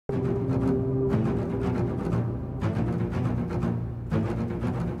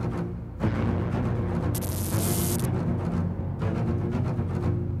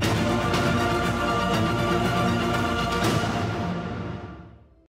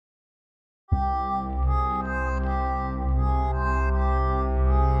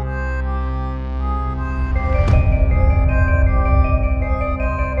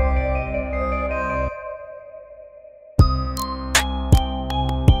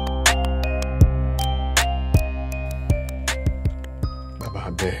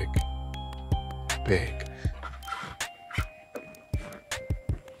beg. Beg.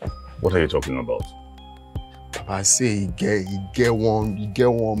 What are you talking about? Papa, I say you get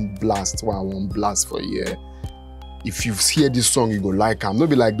one blast, one blast for a year. If you hear this song, you go like am. Not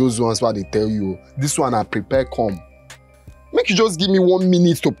be like those ones where they tell you, this one I prepare come. Make you just give me 1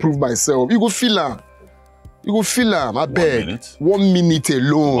 minute to prove myself. You go feel am. You go feel am, I beg. 1 minute? 1 minute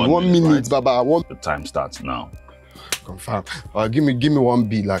alone. 1 minute, right? Baba. The time starts now. Confirm. Give me one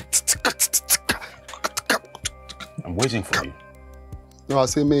beat like. I'm waiting for you. No, I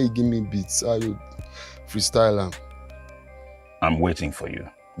say, may you give me beats. I would freestyle am. I'm waiting for you.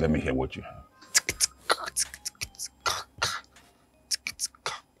 Let me hear what you have.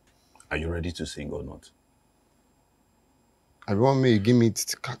 Are you ready to sing or not? I want me to give me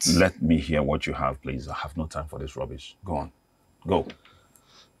Let me hear what you have, please. I have no time for this rubbish. Go on. Go.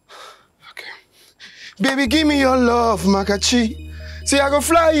 Okay. Baby, give me your love, Makachi. See, I go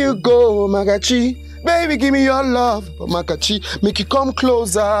fly you, go, Makachi. Baby, give me your love, Makachi. Make you come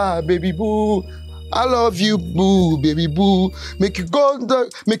closer, baby boo. I love you, boo, baby boo. Make you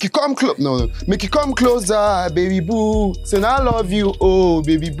come close. No, make you come closer, baby boo. Say I love you, oh,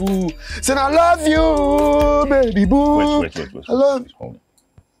 baby boo. Say I love you, baby boo. Wait. I love you. Hold on.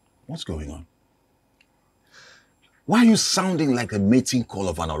 What's going on? Why are you sounding like a mating call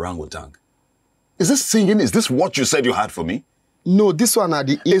of an orangutan? Is this singing? Is this what you said you had for me? No, this one are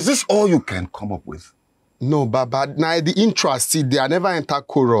the... Is this all you can come up with? No, Baba. Now the intro, see, they never enter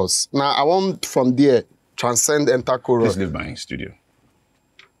chorus. Now I want from there transcend enter chorus. Please leave my studio.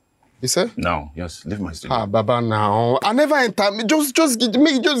 You say? No, yes, leave my studio. Baba, now I never enter. Just give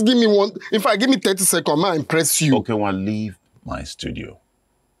me one. In fact, give me 30 seconds. I impress you. Okay, well, leave my studio.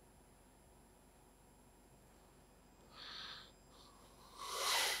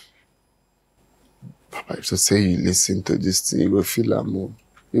 Papa, if you say you listen to this thing, you will feel am more.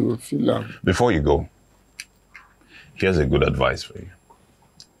 You will feel am. Before you go, here's a good advice for you.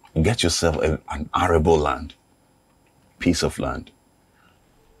 Get yourself an arable land, piece of land.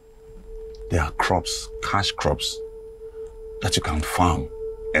 There are crops, cash crops, that you can farm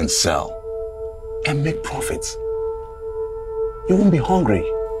and sell and make profits. You won't be hungry.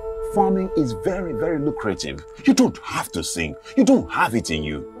 Farming is very, very lucrative. You don't have to sing. You don't have it in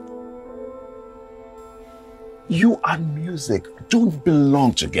you. You and music don't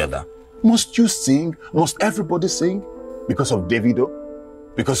belong together. Must you sing? Must everybody sing? Because of Davido?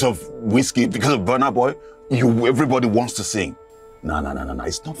 Because of Whiskey? Because of Burna Boy? Everybody wants to sing. No.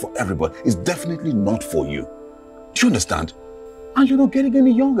 It's not for everybody. It's definitely not for you. Do you understand? And you're not getting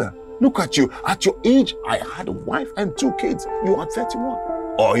any younger. Look at you. At your age, I had a wife and 2 kids. You are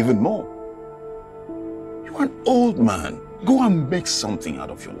 31 or even more. You're an old man. Go and make something out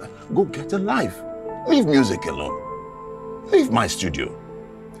of your life. Go get a life. Leave music alone. Leave my studio.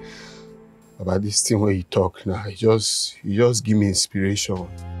 About this thing where you talk now, you just give me inspiration.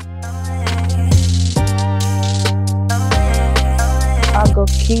 I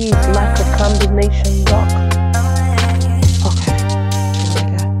got keys like a combination lock. Okay.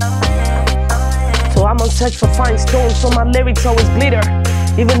 Oh my God. So I'm on search for fine stones, so my lyrics always glitter.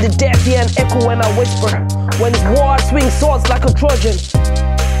 Even the deaf hear an echo when I whisper. When it's war, I swing swords like a Trojan.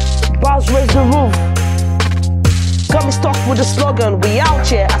 Bars raise the roof. Got me stuck with the slogan, we out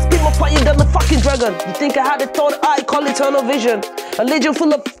here. I spit more fire than the fucking dragon. You think I had a third eye, call it tunnel vision. A legion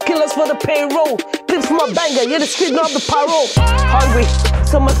full of killers for the payroll. Clips from my banger, yeah, the street not the pyro. Hungry,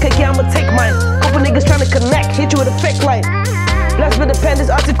 so much cake, yeah, I'ma take mine. Couple niggas trying to connect, hit you with a fake line. Blessed with the pen,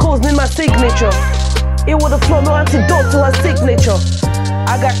 this articles need my signature. It would have flown, no antidote to her signature.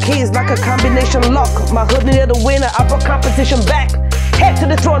 I got keys like a combination lock. My hood needed a winner, I brought competition back. Head to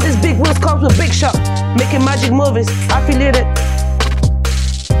the throne, this big wheels comes with big shot. Making magic movies, affiliated.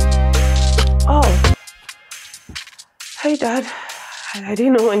 Oh. Hey, Dad. I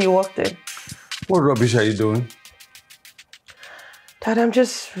didn't know when you walked in. What rubbish are you doing? Dad, I'm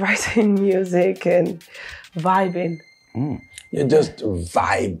just writing music and vibing. You're just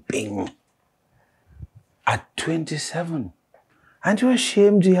vibing. At 27. Aren't you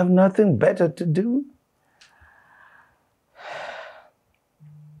ashamed you have nothing better to do?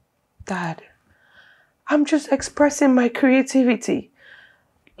 Dad, I'm just expressing my creativity.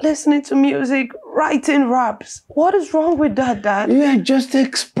 Listening to music, writing raps. What is wrong with that, Dad? You are just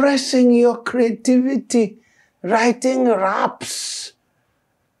expressing your creativity, writing raps.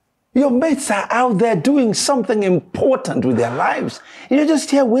 Your mates are out there doing something important with their lives. You're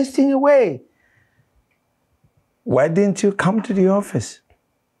just here wasting away. Why didn't you come to the office?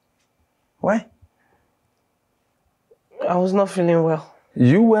 Why? I was not feeling well.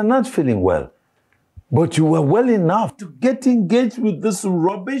 You were not feeling well. But you were well enough to get engaged with this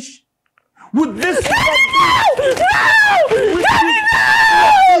rubbish? With this rubbish?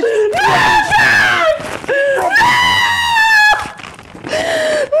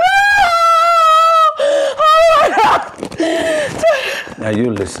 Now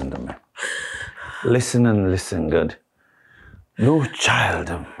you listen to me. Listen and listen good. No child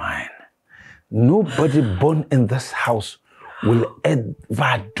of mine, nobody born in this house will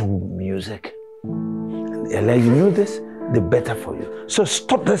ever do music. And the earlier you know this, the better for you. So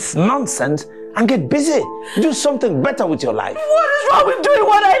stop this nonsense and get busy. Do something better with your life. What is wrong with doing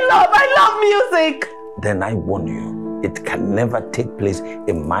what I love? I love music. Then I warn you, it can never take place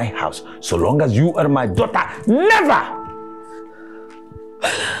in my house so long as you are my daughter. Never!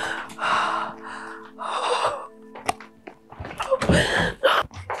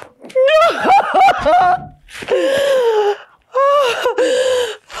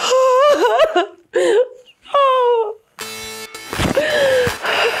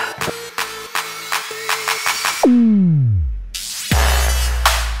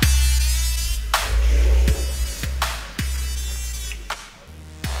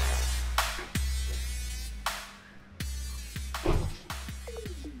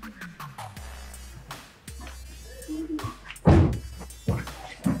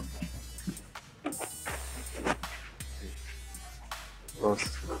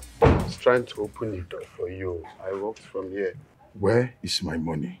 Trying to open the door for you. I walked from here. Where is my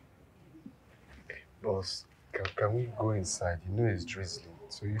money? Hey, boss, can we go inside? You know it's drizzling,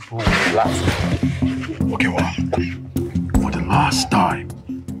 so you will relax. Okay, well, for the last time,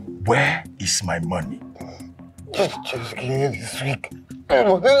 where is my money? Just give me this week.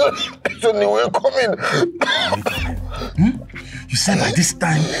 It's only way coming. You said by this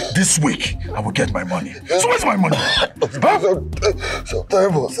time, this week, I will get my money. So where's my money?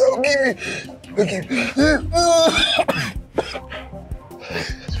 Sometime, boss, I'll give you.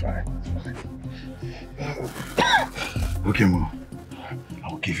 It's fine. Okay, Mo. I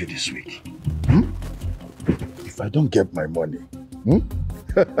will give you this week. If I don't get my money,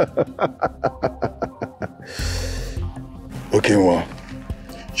 okay, Mo.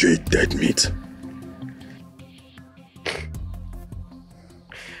 You're a dead meat.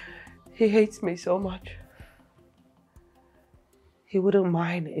 He hates me so much. He wouldn't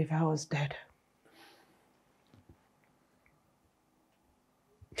mind if I was dead.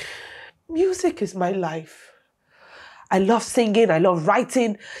 Music is my life. I love singing, I love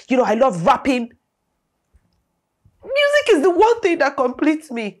writing, I love rapping. Music is the one thing that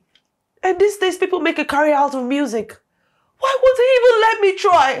completes me. And these days people make a career out of music. Why won't he even let me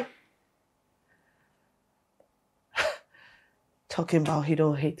try? Talking about he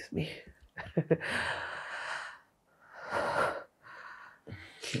don't hate me.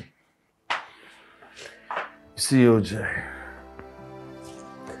 See, OJ,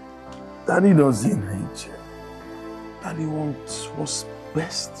 Daddy doesn't hate you. Daddy wants what's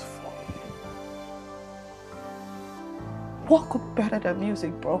best for you. What could be better than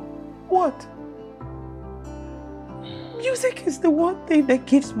music, bro? What? Music is the one thing that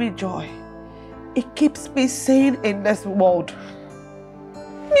gives me joy. It keeps me sane in this world.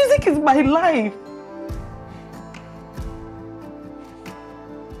 Music is my life.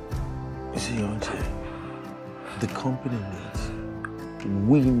 You see, OJ, the company needs you.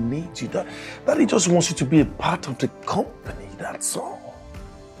 We need you. Daddy just wants you to be a part of the company, that's all.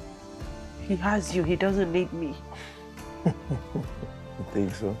 He has you, he doesn't need me. You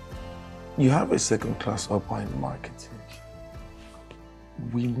think so? You have a second-class upper in marketing.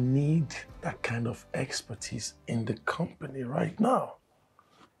 We need that kind of expertise in the company right now.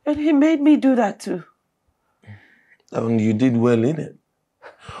 And he made me do that too. And you did well in it.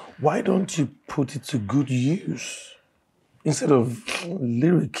 Why don't you put it to good use? Instead of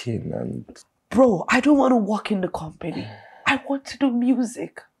lyricking and... Bro, I don't want to work in the company. I want to do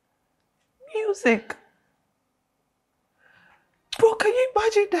music. Music. Bro, can you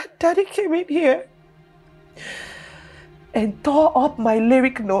imagine that Daddy came in here and tore up my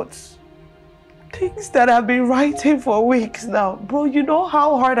lyric notes? Things that I've been writing for weeks now. Bro, you know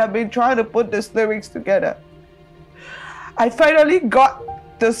how hard I've been trying to put these lyrics together. I finally got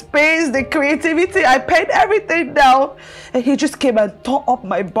the space, the creativity. I penned everything down. And he just came and tore up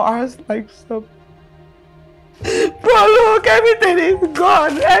my bars like some... Bro, look, everything is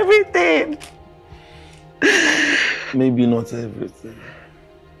gone. Everything. Maybe not everything.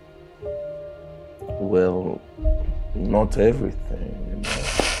 Well, not everything,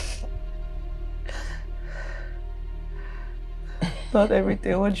 Not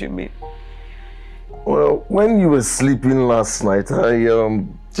everything, what do you mean? Well, when you were sleeping last night, I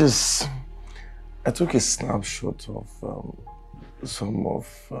I took a snapshot of some of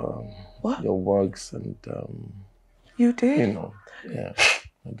your works and You did? you know, yeah,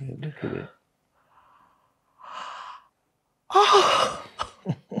 I did. Look at it. Oh.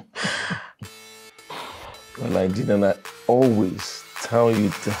 Well, I did, and I always tell you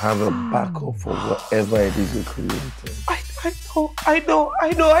to have a backup for whatever it is you're creating. I know.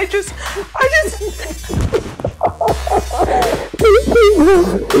 I just.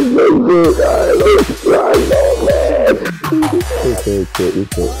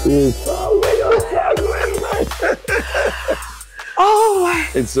 Oh my.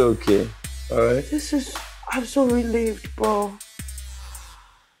 It's okay, all right? I'm so relieved, bro.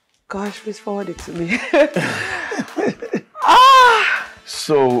 Gosh, please forward it to me.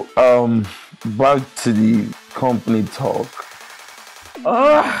 So, back to the company talk.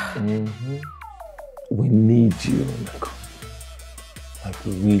 We need you in the company. Like,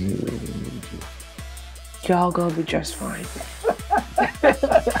 we really, really need you. Y'all gonna be just fine.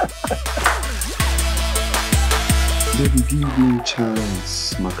 Baby, give me a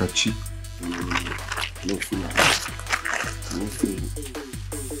chance, Makachi. No fear. No fear.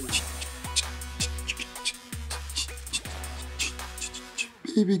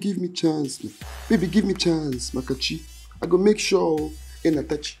 Baby, give me chance. Baby, give me chance, Makachi. I go make sure in a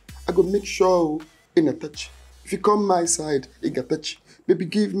touch. I go make sure in a touch. If you come my side, it got touch. Baby,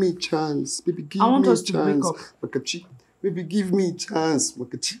 give me chance. Baby, give me chance, Makachi. Baby, give me chance,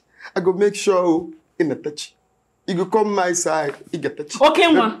 Makachi. I go make sure in a touch. You go come my side, it got touch.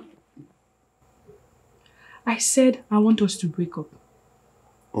 Okay, ma. I said I want us to break up.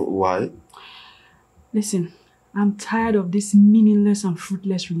 Why? Listen, I'm tired of this meaningless and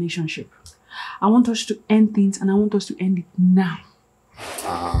fruitless relationship. I want us to end things, and I want us to end it now.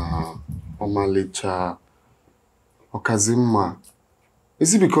 Omalecha, Okazima.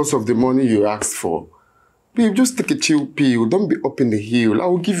 Is it because of the money you asked for? Babe, just take a chill pill. Don't be up in the hill. I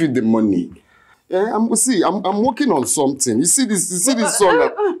will give you the money. Yeah, I'm working on something. You see this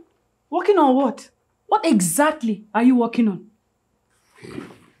song? Working on what? What exactly are you working on?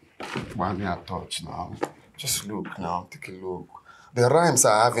 Why me a touch now? Just look now. Take a look. The rhymes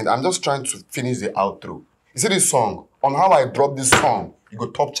I haven't. I'm just trying to finish the outro. You see this song? On how I drop this song, you go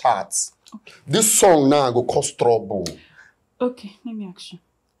top charts. Okay. This song now go cause trouble. Okay, let me ask you.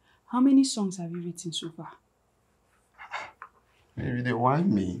 How many songs have you written so far? Maybe they want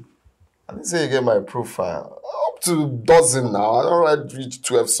me. I didn't say you get my profile. Up to a dozen now. I don't reach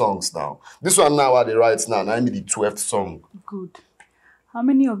 12 songs now. This one now I write now. Now I need the 12th song. Good. How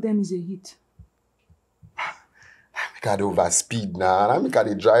many of them is a hit? I make it overspeed now. I make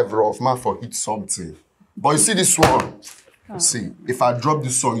it drive rough. Man for hit something. But you see this one? See, if I drop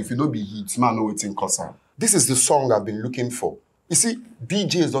this song, if you don't be hit, man know it's in Kosa. This is the song I've been looking for. You see,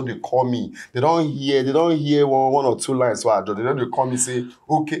 DJs don't they call me. They don't hear one or two lines. So I drop. They don't call me say,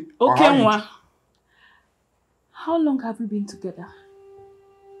 okay. Okay, Mwa. How long have we been together?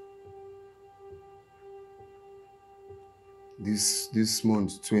 This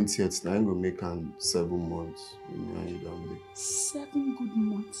month, 20th, now I'm going to make 7 months. 7 good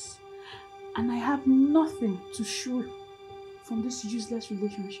months. And I have nothing to show from this useless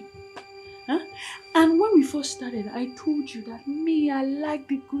relationship. Huh? And when we first started, I told you that I like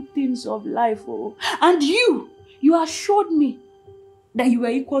the good things of life. Oh. And you assured me that you were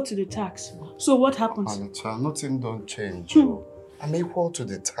equal to the task. So what happens? Anita, nothing don't change. I'm equal to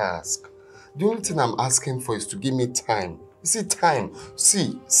the task. The only thing I'm asking for is to give me time. You see, time.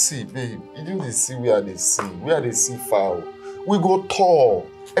 See, babe. You didn't see where they see. Where they see foul. We go tour.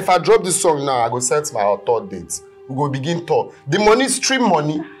 If I drop this song now, I go set my tour date. We go begin tour. The money, stream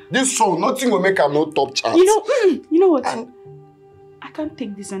money. This song, nothing will make a no top chart. You know what? I can't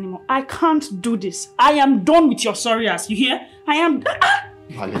take this anymore. I can't do this. I am done with your sorry ass. You hear? I am.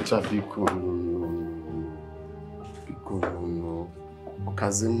 Malicha, Biko, no.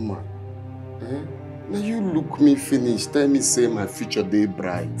 Okazima. Now you look me finish. Tell me say my future day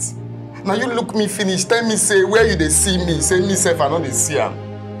bright. Now you look me finish. Tell me say where you they see me. Say me self I know they see am.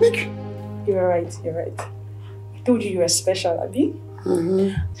 You're right. I told you were special, Abi.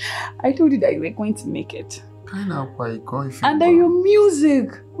 I told you that you were going to make it. And that your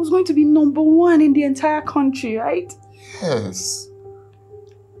music was going to be #1 in the entire country, right? Yes.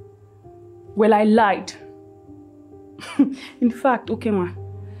 Well, I lied. In fact, okay, ma,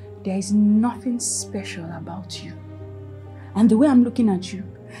 there is nothing special about you. And the way I'm looking at you,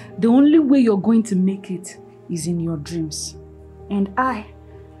 the only way you're going to make it is in your dreams. And I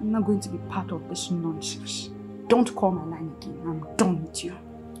am not going to be part of this nonsense. Don't call my line again. I'm done with you.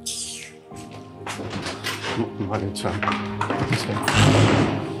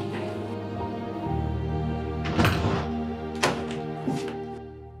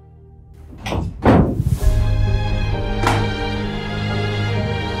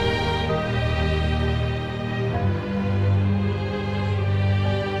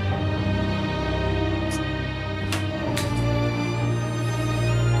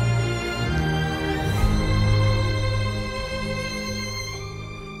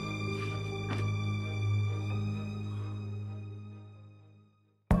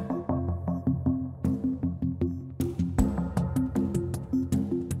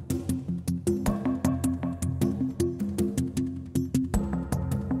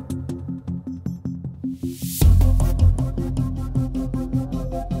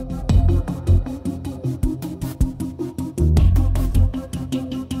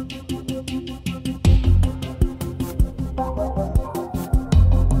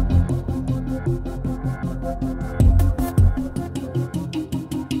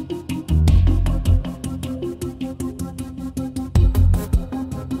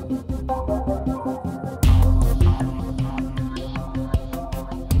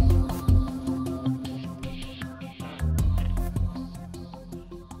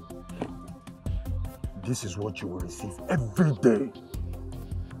 this is what you will receive every day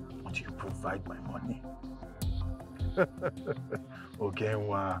until you provide my money. Okay, I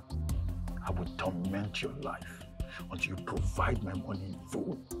will torment your life until you provide my money in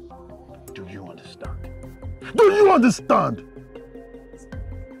full. Do you understand? Do you understand?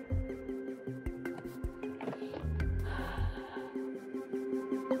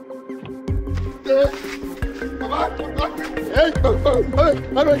 Hey, I'm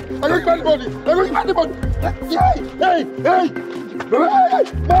going to find the body. I'm going to find the body. Hey,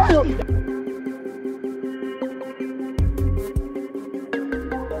 Mario.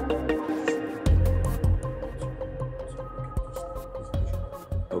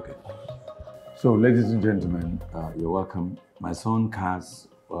 Okay. So, ladies and gentlemen, you're welcome. My son Kaz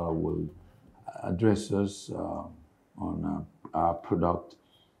will address us on our product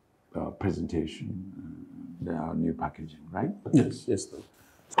presentation, our new packaging, right? Yes, sir.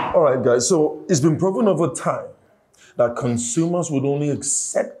 All right, guys. So it's been proven over time that consumers would only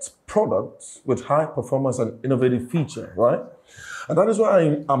accept products with high performance and innovative feature, right? And that is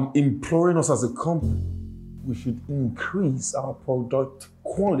why I'm imploring us as a company, we should increase our product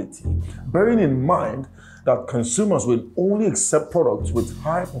quality, bearing in mind that consumers will only accept products with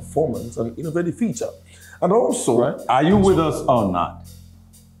high performance and innovative feature. And also, right? Are you with us or not?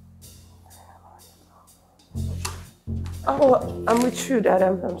 Oh, I'm with you, Dad.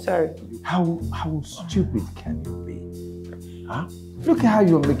 I'm sorry. How stupid can you be? Huh? Look at how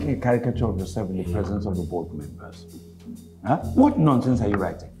you're making a caricature of yourself in the presence of the board members. Huh? What nonsense are you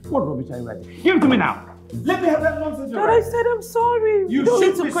writing? What rubbish are you writing? Give it to me now. Let me have that nonsense. Dad, I said I'm sorry. You don't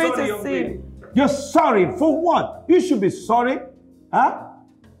should need to be create sorry, a scene. You're sorry for what? You should be sorry. Huh?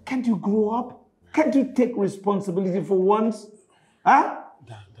 Can't you grow up? Can't you take responsibility for once? Huh?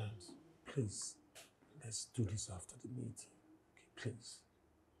 Dad, please, let's do this after the meeting. Okay,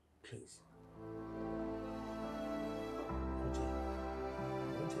 please.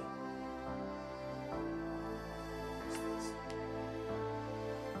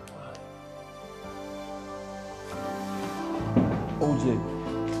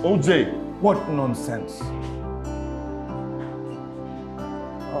 OJ, what nonsense?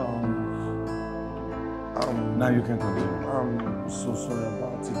 Now you can continue. I'm so sorry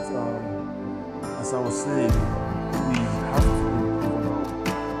about it. As I was saying, we have to.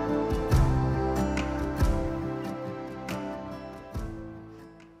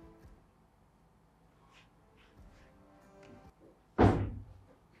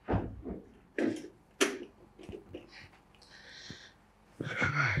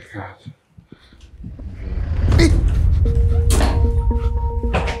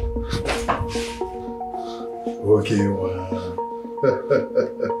 Okay, well.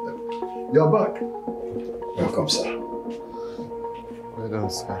 You're back. Welcome, sir. Well done,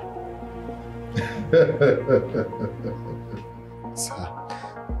 sir. Sir,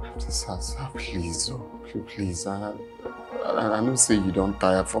 please, please. I don't say you don't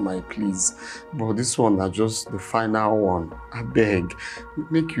tire for my please, but this one is just the final one. I beg,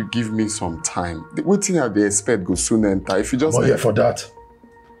 make you give me some time. The waiting at the expect go soon enter. If you just I'm not here for that.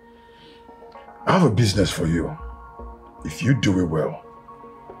 I have a business for you. If you do it well,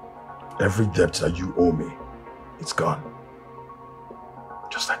 every debt that you owe me, it's gone.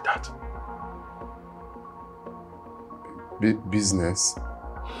 Just like that. Business?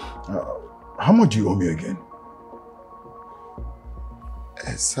 How much do you owe me again?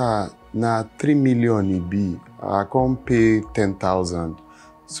 Sir, na 3 million it be. I can't pay 10,000.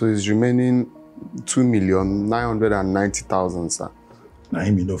 So it's remaining 2,990,000, sir. Now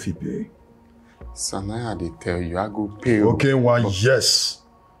him enough he pay. Sir, now they tell you, I go pay. Okay, one yes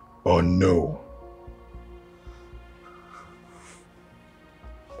or no?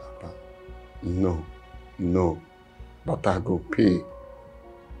 Papa, no. But I go pay.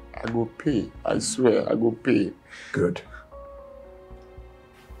 I swear, I go pay. Good.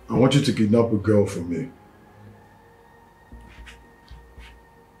 I want you to kidnap a girl for me.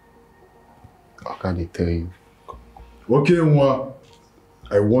 How can they tell you? Okay, Nwa,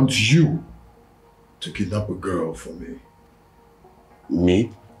 I want you to kidnap a girl for me.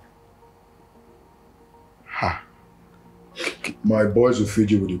 Me? Ha. My boys will feed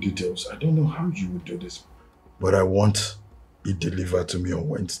you with the details. I don't know how you would do this, but I want it delivered to me on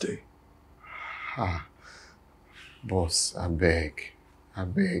Wednesday. Ha. Boss, I beg.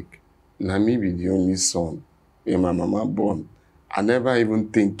 Na me be the only son when my mama born. I never even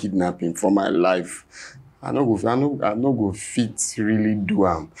think kidnapping for my life. I no go fit really do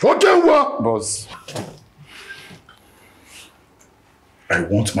am. Okay, what? Boss. I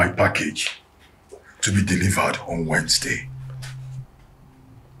want my package to be delivered on Wednesday.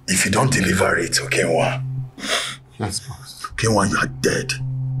 If you don't deliver it, Okenwa. Yes, boss. Okenwa, you are dead.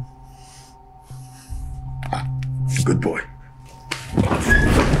 Good boy.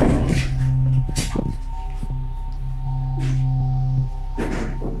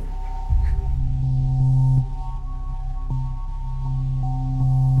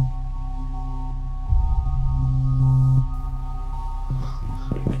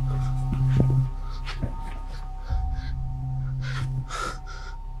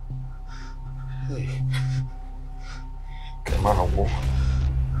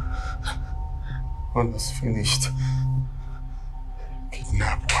 All is finished.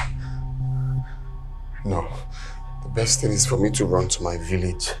 Kidnap. No. The best thing is for me to run to my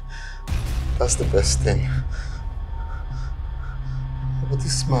village. That's the best thing. But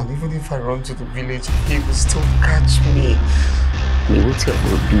this man, even if I run to the village, he will still catch me. What am I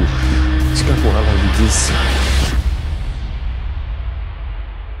going to do? She can't go out with this.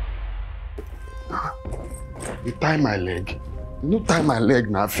 You tie my leg. You tie my leg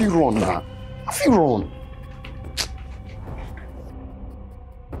now. I feel run now. I feel run.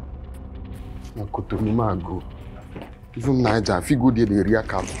 I go to Nima go. Even Niger, I feel go there the area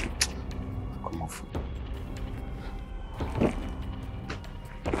camp. Come off.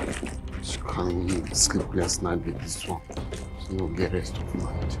 She can't even sleep last night with this one. So no get rest of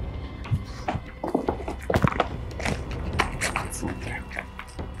mind. From there.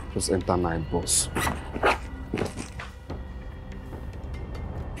 Just enter night boss.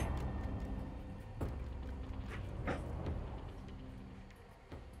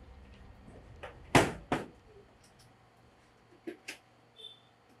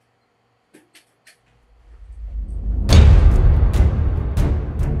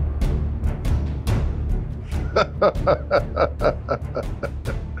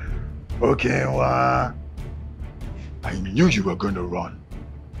 Okay, well, I knew you were going to run.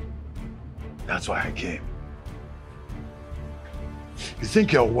 That's why I came. You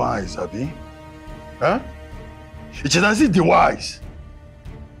think you're wise, Abi? Huh? It is as if the wise.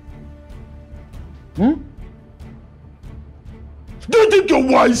 Do you think you're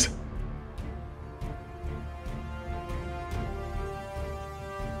wise?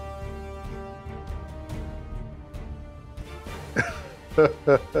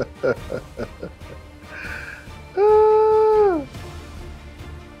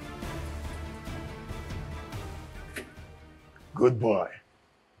 Good boy.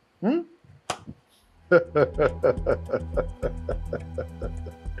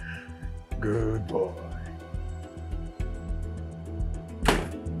 Good boy.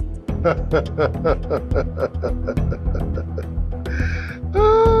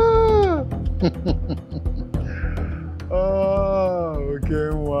 Oh, okay,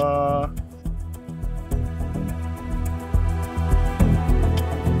 wow.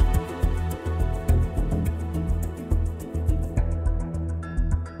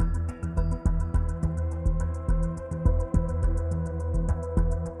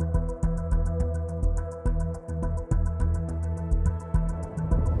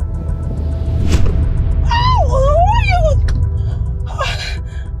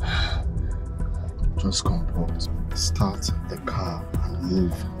 Just compose, start the car and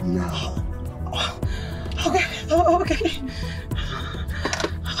move now. Okay, okay.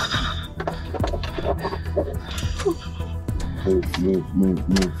 Move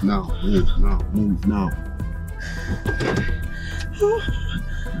now, move now.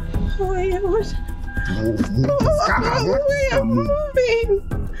 Oh, yeah, what? I'm moving.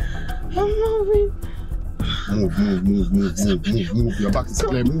 Move. Your back is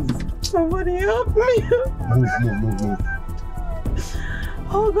clear, move. Somebody help me. Move.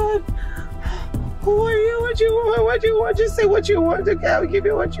 Oh, God. Who are you? What you want? What you want? Just say what you want. Okay, I'll give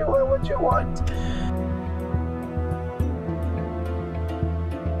you what you want.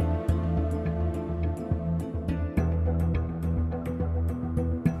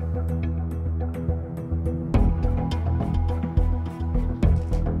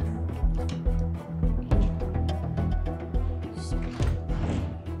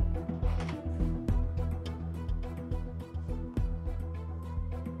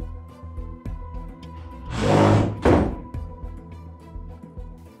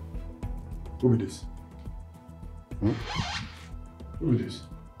 Who is this? Who is this?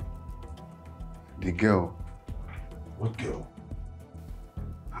 The girl. What girl?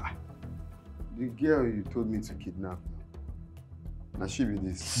 The girl you told me to kidnap. Now she be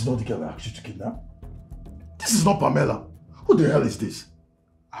this. This is not the girl I asked you to kidnap. This is not Pamela. Who the hell is this?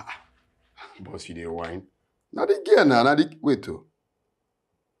 Boss, you dey whine. Now the girl now the wait oh.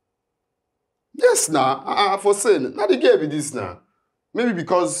 Yes now. For saying now the girl be this now. Maybe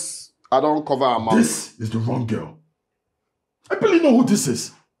because I don't cover her mouth. This is the wrong girl. I barely know who this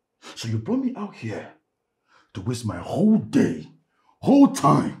is. So you brought me out here to waste my whole day, whole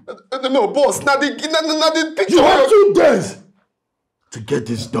time. No, boss, not the picture. You have 2 days to get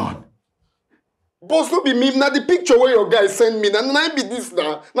this done. Boss, no be me. Now the picture where your guy send me. Now I be this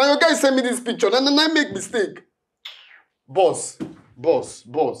now. Now your guy send me this picture. Now I make mistake. Boss.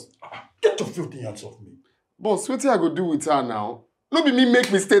 Get your filthy hands off me. Boss, what I go do with her now? No be me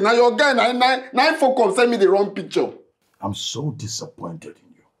make mistake. Now your guy, now focus send me the wrong picture. I'm so disappointed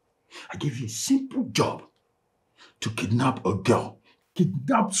in you. I gave you a simple job to kidnap a girl.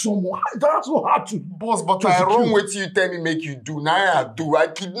 Kidnap someone. That's so hard to. Boss, but I wrong with you tell me make you do. Now I do. I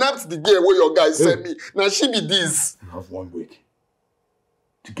kidnapped the girl where your guy sent me. Now she be this. You have 1 week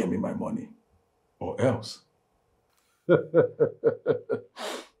to get me my money. Or else.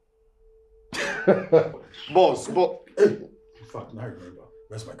 Boss, but In fact, now I remember.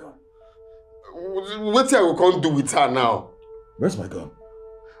 Where's my gun? what I go come do with her now? Where's my gun?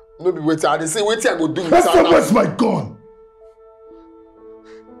 No be wait. I dey say what I go do with her now. Where's my gun?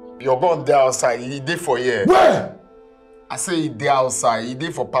 Your gun there outside. He dey for here. Where? I say he dey outside. He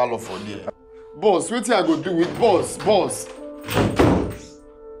dey for parlor for there. Boss, what I go do with boss?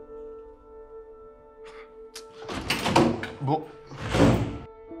 But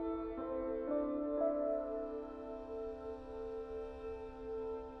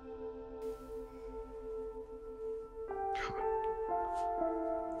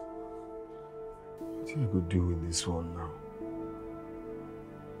what I go do with this one now?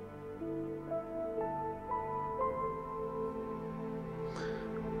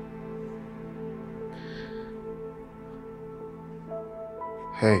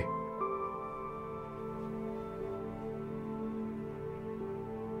 Hey.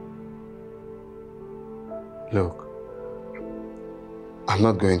 Look, I'm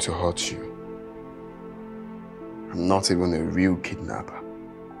not going to hurt you. I'm not even a real kidnapper.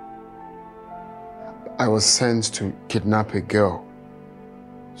 I was sent to kidnap a girl.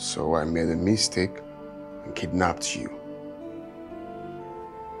 So I made a mistake and kidnapped you.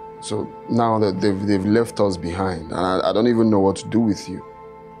 So now that they've left us behind, and I don't even know what to do with you.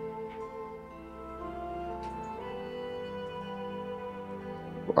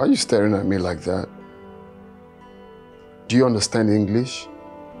 Why are you staring at me like that? Do you understand English?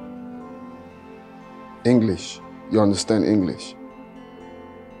 English? You understand English?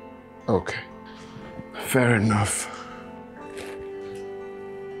 Okay. Fair enough.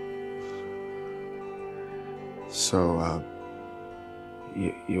 So,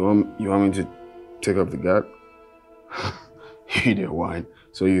 you want me to take up the gap? You need wine,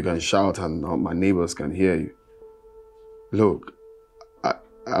 so you can shout and my neighbors can hear you. Look,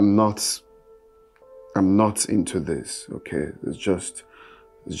 I'm not into this, okay? It's just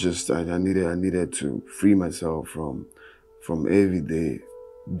I needed to free myself from everyday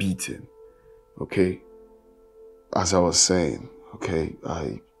beating, okay? As I was saying, okay,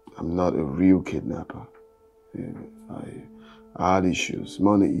 I'm not a real kidnapper. I had issues,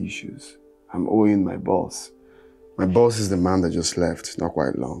 money issues. I'm owing my boss. My boss is the man that just left not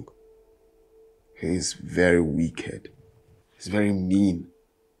quite long. He's very wicked. He's very mean.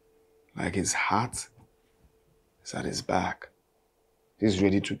 Like his heart is at his back. He's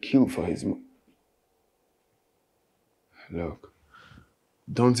ready to kill for his money. Look,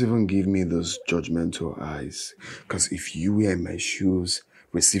 don't even give me those judgmental eyes. Because if you were in my shoes,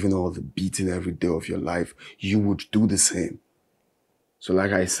 receiving all the beating every day of your life, you would do the same. So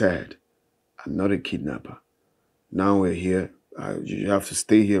like I said, I'm not a kidnapper. Now we're here. You have to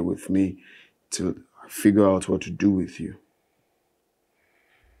stay here with me till I figure out what to do with you.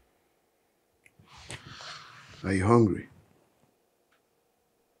 Are you hungry?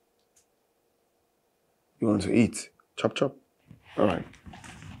 You want to eat? Chop chop? All right.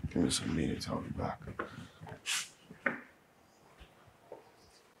 Give me some minutes, I'll be back.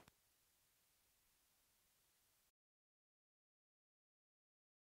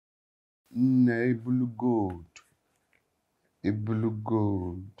 Ebulu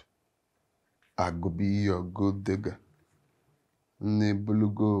gold. I go be your gold digger.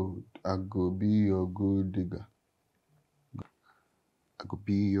 Ebulu gold. I go be your gold digger. I go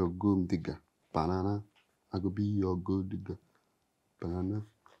be your gold digger. Banana. I go be your gold digger. Banana.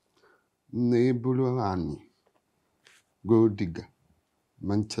 Nebulu ani. Gold digger.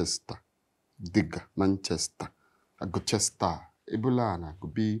 Manchester. Digger. Manchester. I go Chester. Ebulana. I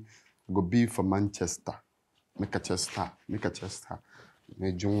go be for Manchester. Make a Chester.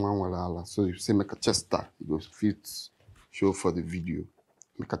 So you say make a Chester. You go fit show for the video.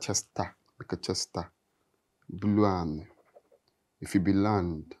 Make a Chester. Blue and If it be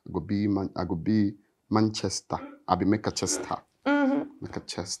land, I go be Manchester. I be make a chest ha. Make a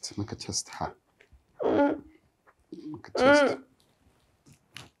chest ha. Make a chest.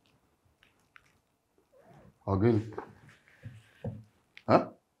 Again. Huh?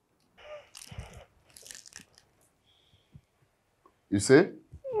 You say?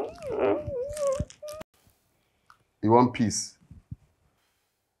 You want peace?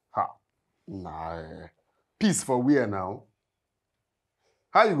 Ha. Nah. Peace for where now?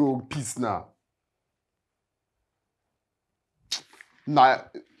 How you go peace now? Nah,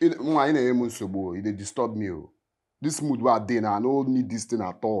 it dey disturb me. Oh. This mood where I dey now, I don't need this thing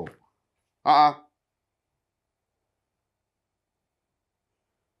at all.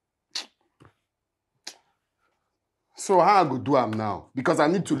 So how I go do am now? Because I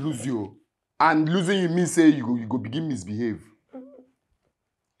need to lose you. And losing you means say you go begin misbehave.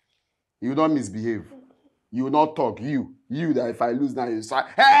 You don't misbehave. You will not talk. You that if I lose now, you say,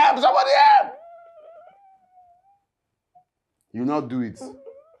 help! Somebody help! You will not do it.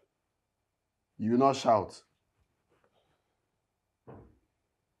 You will not shout.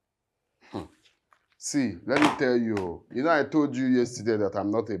 See, let me tell you. You know, I told you yesterday that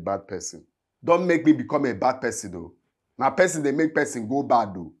I'm not a bad person. Don't make me become a bad person, though. Now, person, they make person go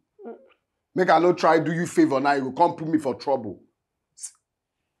bad, though. Make I not try do you favor now, you will come put me for trouble.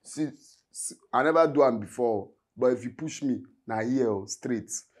 See, I never do them before, but if you push me, now here,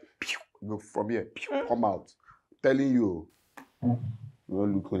 straight, go from here, come out. Telling you, you're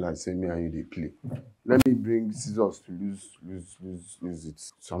not looking like say me and you they play. Let me bring scissors to lose it.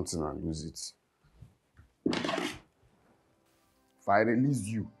 Something and lose it. If I release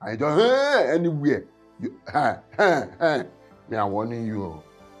you, I don't anywhere. Me, I'm warning you.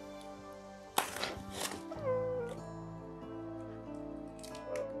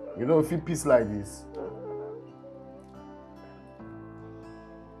 You don't feel peace like this.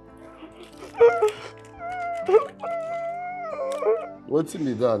 What's in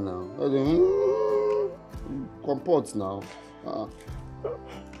me that now? Comport now. You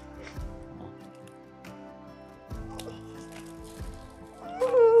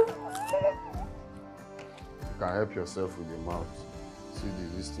can help yourself with your mouth. See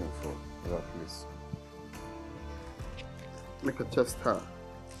this thing for that place. Make a chest high.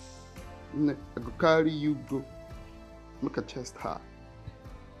 I go carry you go. Make a chest high.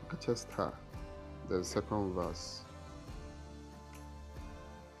 Make a chest high. The second verse.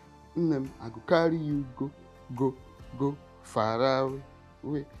 I go carry you go far away,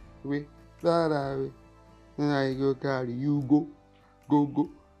 far away. I go carry you go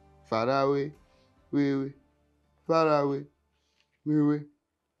far away, far away,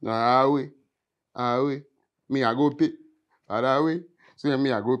 away. Me I go pay far away. So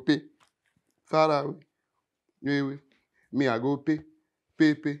me I go pay far away, me I go pay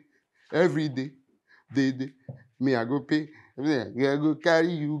every day. Me I go pay. I go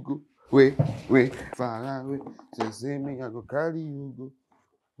carry you go. Wait, far away. So say me I go carry you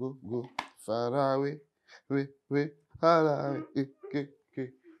go far away. Far away.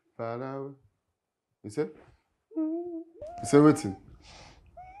 Far away. You say? You say waiting.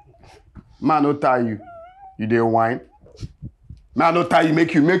 Man, no tie you. You dey whine. Man, no tie you.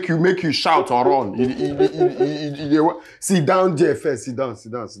 Make you shout or run. You sit down there first. Sit down.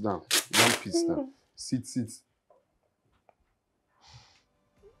 Don't peace now. Sit.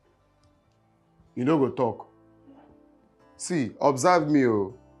 You don't go talk. See, observe me,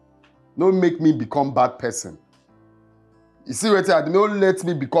 oh. Don't make me become bad person. You see what I do? Don't let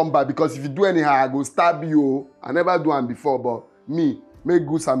me become bad, because if you do anyhow, I go stab you. I never do one before, but me, make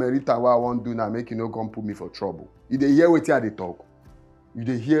good Samaritan what I want to do now, make you no come put me for trouble. You dey hear what they talk.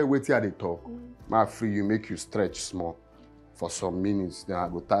 My free you, make you stretch small for some minutes, then I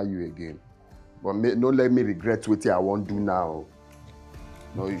go tie you again. But don't let me regret what I want to do now.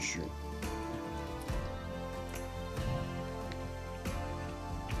 No issue.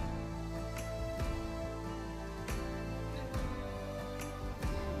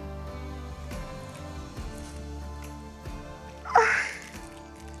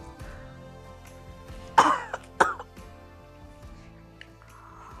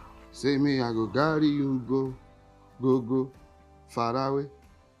 Say me, I go carry you go far away,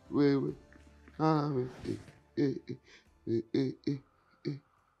 far away.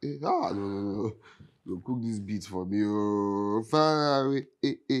 No. Go cook this beat for me, oh, far away.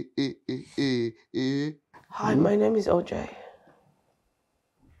 Hi, my name is OJ.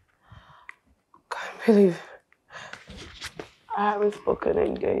 Can't believe I haven't spoken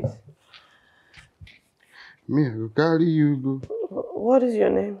in days. Me, I go carry you go. What is your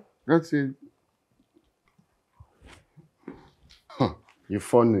name? That's it. You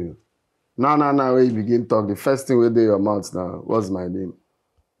funny. Now, when you begin talk, the first thing with your mouth now, what's my name?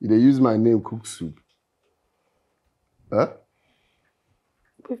 They use my name, cook soup. Huh?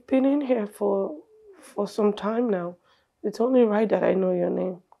 We've been in here for some time now. It's only right that I know your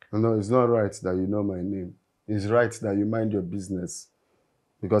name. No, it's not right that you know my name. It's right that you mind your business.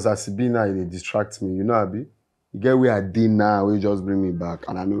 Because as it be now, they distract me. You know, Abi? You get where I did now, you just bring me back.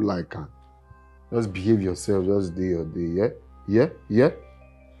 And I know like her. Just behave yourself, just do your day, yeah? Yeah?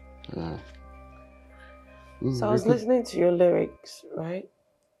 So I was listening to your lyrics, right?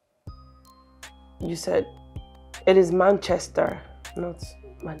 You said, it is Manchester, not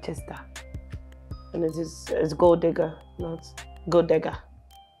Manchester. And it's gold digger, not gold digger.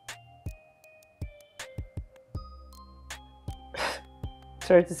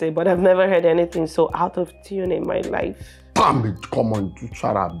 Sorry to say, but I've never heard anything so out of tune in my life. Damn it, come on,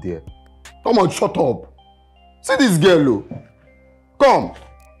 shut up there. Come on, shut up. See this girl, oh. Come,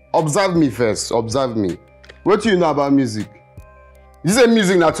 observe me first, observe me. What do you know about music? This is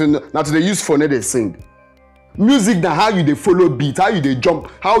music not to they use phone they sing. Music now how you they follow beat, how you they jump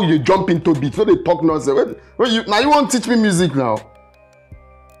into beat, so they talk nonsense. Now you want to teach me music now?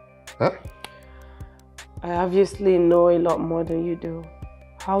 Huh? I obviously know a lot more than you do.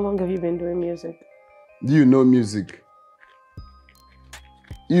 How long have you been doing music? Do you know music?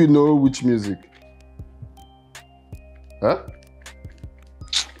 You know which music? Huh?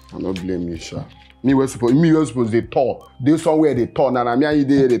 I don't blame you, Sha. Me was supposed they talk. They somewhere they talk. Now me and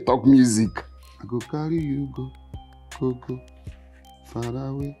you they talk music. I go carry you, go, far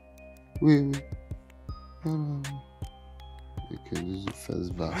away, way. Okay, this is the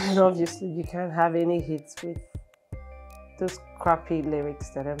first verse. And obviously you can't have any hits with those crappy lyrics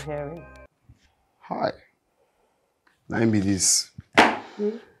that I'm hearing. Hi. Now be this.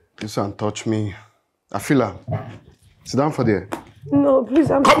 This one touch me. I feel her. Sit down for there. No,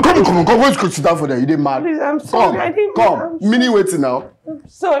 please, I'm Come, wait, go sit down for there. You didn't mad. Please, I'm sorry. Come. Mini waiting now. I'm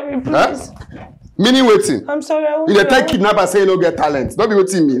sorry, please. Huh? Mini waiting. I'm sorry, I won't. You take kidnapper saying no get talent. Don't be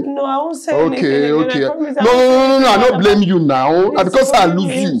waiting me. No, I won't say anything. Okay. No, I don't blame you now. Because I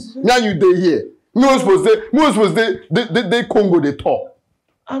lose you. Now you dey here. Me was supposed they Congo they talk.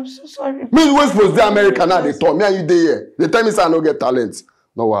 I'm so sorry. Me was supposed they America now they talk. Me and you dey here. They tell me say I no get talent.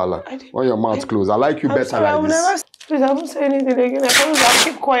 No wahala. When your mouth closed, I like you better sorry, like this. Please, I won't say anything again. I promise I'll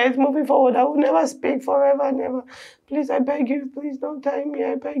keep quiet moving forward. I will never speak forever, never. Please, I beg you, please don't tie me.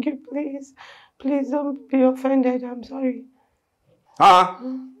 I beg you, please. Please don't be offended. I'm sorry.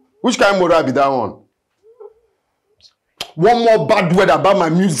 Which kind of moral be that one? One more bad word about my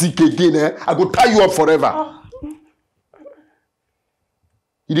music again, I go tie you up forever.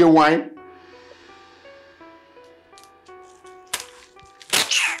 You didn't whine?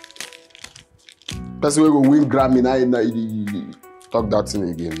 Person will go win Grammy now. You talk that thing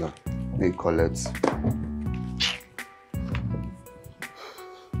again now. They collect.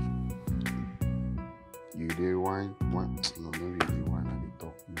 You dey whine? No, maybe you whine and they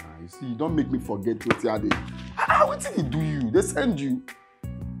talk. Nah, you see, you don't make me forget what you did. What did they do you? They send you.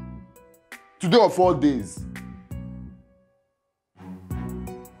 Today or 4 days.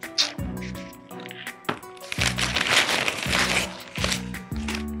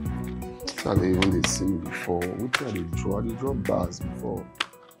 How they even sing before? What did they draw? They draw bars before.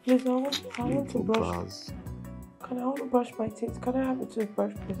 Please, I want to brush. Bars. I want to brush my teeth. Can I have a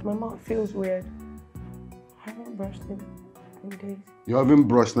toothbrush, please? My mouth feels weird. I haven't brushed in days. You haven't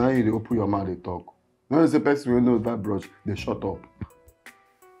brushed, now you open your mouth, they talk. Now the person who knows that brush, they shut up.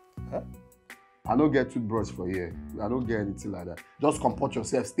 Huh? I don't get toothbrush for here. I don't get anything like that. Just comport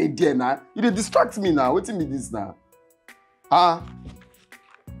yourself. Stay there now. You dey distract me now. Waiting me this now. I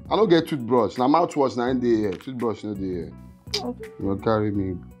don't get toothbrush. Now mouthwash now in the here. Toothbrush no dey here. Okay. You will carry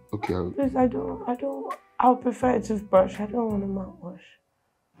me. Okay. Please, I don't. I'll prefer a toothbrush. I don't want a mouthwash.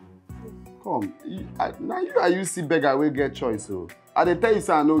 Come. Now you see beggar will get choice. So I dey tell you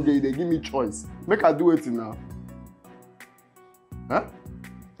say I no get. They give me choice. Make I do it now. Huh?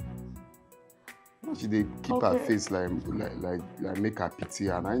 She dey keep her face like make her pity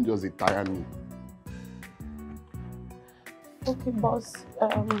and I just dey tire me. Okay, boss.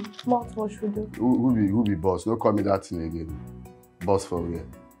 Mouthwash will do. Who be boss? Don't call me that thing again. Boss for real.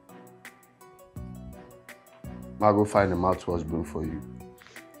 I'll go find a mouthwash bring for you.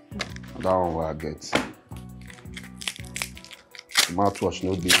 That one will I get. The mouthwash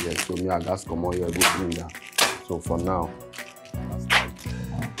no dey here, so me I gas come out here go clean that. So for now.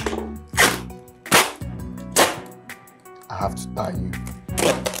 I have to tie you.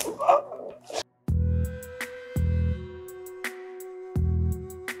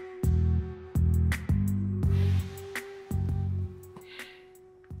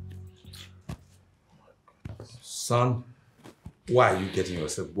 Son, why are you getting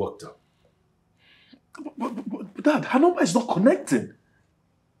yourself worked up? But Dad, her number is not connecting.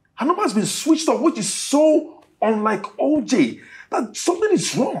 Her number has been switched off, which is so unlike OJ. That something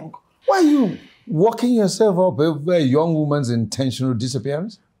is wrong. Why are you working yourself up over a young woman's intentional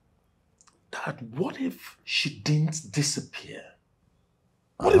disappearance? Dad, what if she didn't disappear?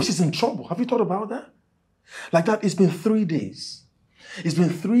 What if she's in trouble? Have you thought about that? Like that, it's been 3 days. It's been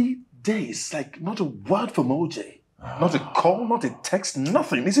 3 days, like not a word from OJ. Not a call, not a text,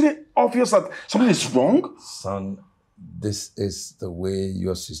 nothing. Isn't it obvious that something is wrong? Son, this is the way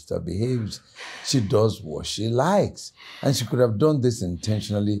your sister behaves. She does what she likes. And she could have done this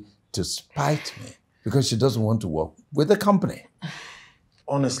intentionally to spite me because she doesn't want to work with the company.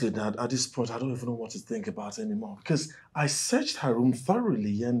 Honestly, Dad, at this point, I don't even know what to think about anymore because I searched her room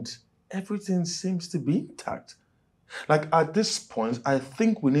thoroughly and everything seems to be intact. Like at this point, I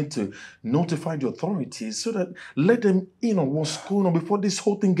think we need to notify the authorities so that let them in on what's going on before this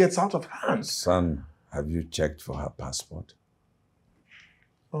whole thing gets out of hand. Son, have you checked for her passport?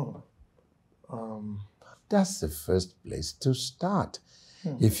 Oh, That's the first place to start.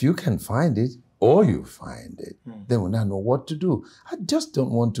 If you can find it, or you find it, then we'll not know what to do. I just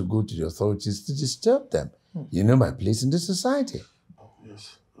don't want to go to the authorities to disturb them. You know my place in the society. Oh,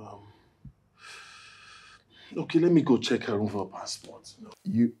 yes. Okay, let me go check her room for a passport.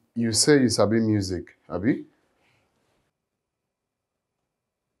 You say you sabi music, Abi?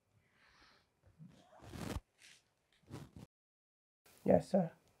 Yes,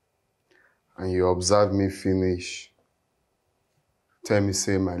 sir. And you observe me finish. Tell me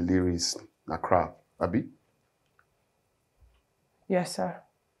say my lyrics na crap, Abi? Yes, sir.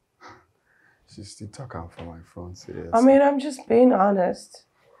 She's still talking for my phone. Yes. I mean, I'm just being honest.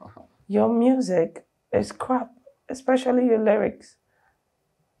 Your music is crap, especially your lyrics.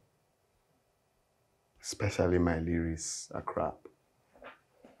 Especially my lyrics are crap.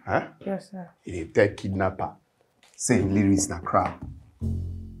 Huh? Yes, sir. You dey tell kidnapper, say lyrics na crap.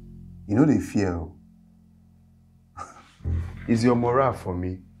 You know they fear. Is your morale for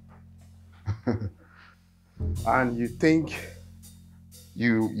me? And you think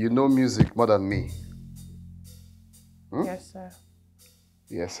you know music more than me? Hmm? Yes, sir.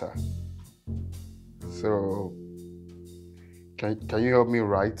 Yes, sir. So, can you help me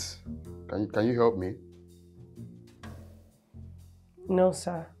write? Can you help me? No,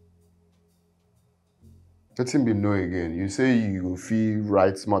 sir. Let him be no again. You say you feel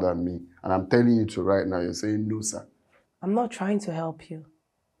write more than me, and I'm telling you to write now. You're saying no, sir. I'm not trying to help you.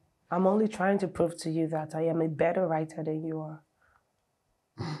 I'm only trying to prove to you that I am a better writer than you are.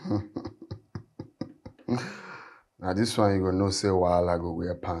 Now this one you gonna know say while I go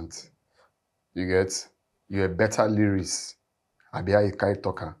wear pants. You get? You're a better lyricist. Abi I kai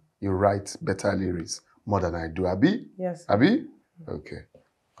talker. You write better lyrics more than I do. Abi? Yes. Abi? Okay.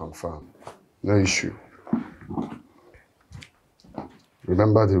 Confirm. No issue.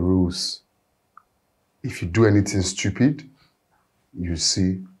 Remember the rules. If you do anything stupid, you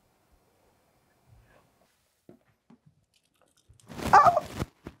see.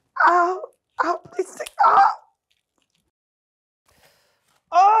 Ow! Ow! Please! Ow!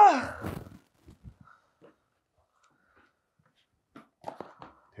 Oh!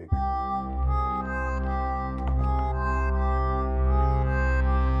 Take. So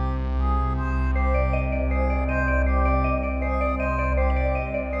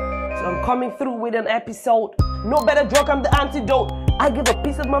I'm coming through with an episode. No better drug, I'm the antidote. I give a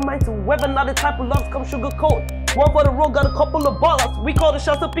piece of my mind to whoever, not the type of loves come sugarcoat. One for the road, got a couple of ballers. We call the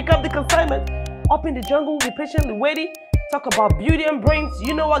shots to pick up the consignment. Up in the jungle, we patiently waiting. Talk about beauty and brains,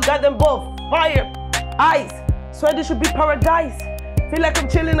 you know I got them both. Fire, ice, swear this should be paradise. Feel like I'm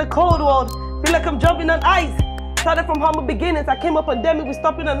chilling in a cold world. Feel like I'm jumping on ice. Started from humble beginnings, I came up on them, we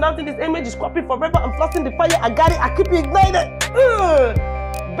stopping announcing this image is scrapping forever. I'm flossing the fire, I got it, I keep it ignited.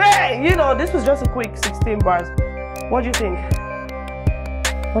 Bang! You know, this was just a quick 16 bars. What do you think?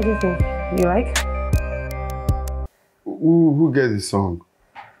 What do you think? You like? Who gets the song?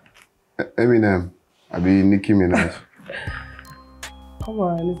 Eminem. I be Nicki Minaj. Come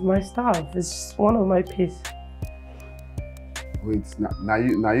on, it's my stuff. It's one of my pieces. Wait, now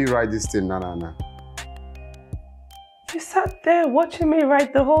you write this thing, nah. You sat there watching me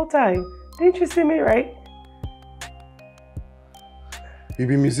write the whole time. Didn't you see me write? You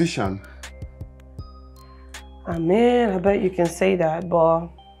be musician. I mean, I bet you can say that, but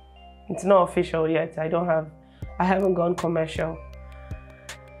it's not official yet. I haven't gone commercial.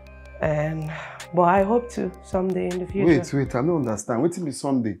 But I hope to someday in the future. Wait, I don't understand. Wait till me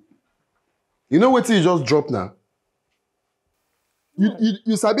someday. You know what you just dropped now?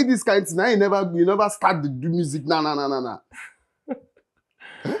 You sabi this kind of thing. Now you never start to do music. Nah.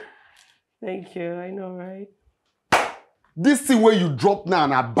 Thank you. I know, right? This thing where you drop now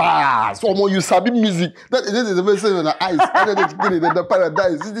na bars. Omo, you sabi music. That is the best thing on the ice. The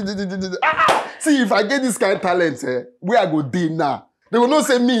paradise. See, if I get this kind of talent, where I go deal now? They will not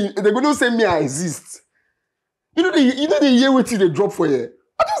say me. They will not say me I exist. You know the year waiting they drop for you.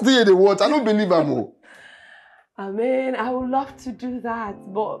 I just hear the watch. I don't believe I'm more. I mean, I would love to do that,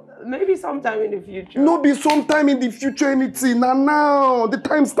 but maybe sometime in the future. No, be sometime in the future anything. Now. The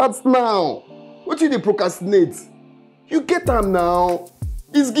time starts now. What do they procrastinate? You get them now.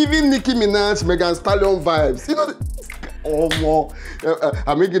 It's giving Nicki Minaj, Megan Stallion vibes. You know,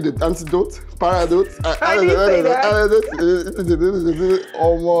 I'm making the antidote, paradote.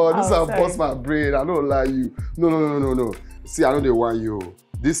 This will bust my brain. I don't lie you. No. See, I know they want you.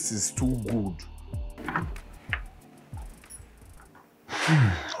 This is too good.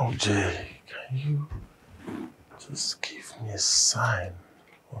 OJ, can you just give me a sign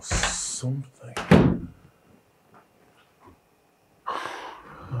or something?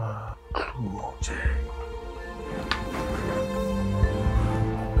 Clue, OJ.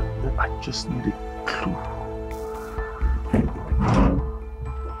 I just need a clue.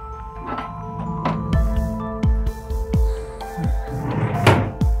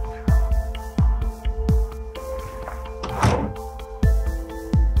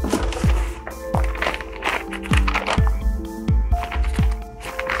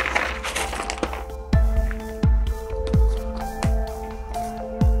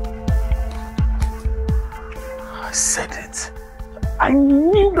 I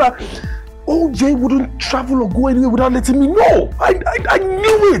knew that OJ wouldn't travel or go anywhere without letting me know. I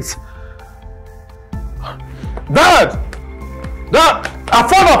knew it. Dad, I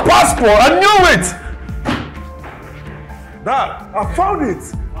found a passport. I knew it. Dad, I found it.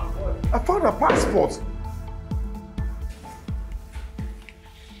 I found a passport.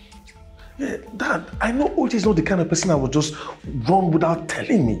 Yeah, Dad, I know OJ is not the kind of person that will just run without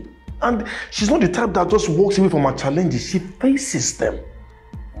telling me. And she's not the type that just walks away from her challenges. She faces them.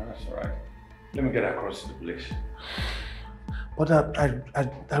 Oh, that's all right. Let me get across to the police. But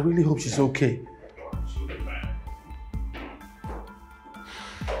I really hope she's okay.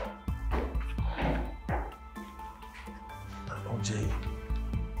 OJ,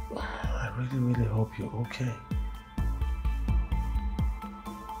 I really hope you're okay.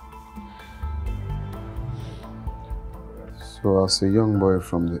 So as a young boy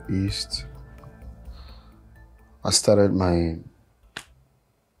from the East, I started my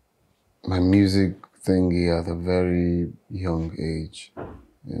music thingy at a very young age,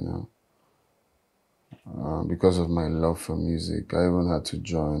 you know. Because of my love for music, I even had to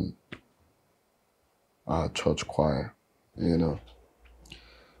join a church choir, you know,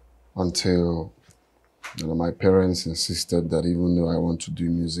 until my parents insisted that even though I want to do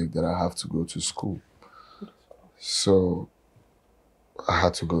music, that I have to go to school. So I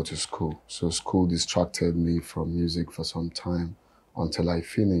had to go to school. So school distracted me from music for some time until I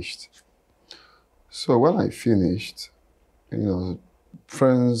finished. So when I finished, you know,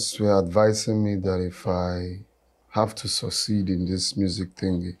 friends were advising me that if I have to succeed in this music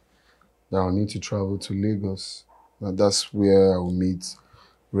thingy, that I'll need to travel to Lagos. Now that's where I'll meet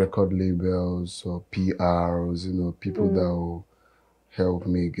record labels or PRs, you know, people that will help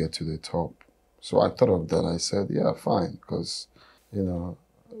me get to the top. So I thought of that. I said, yeah, fine, because you know,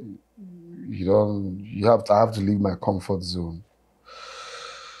 I have to leave my comfort zone.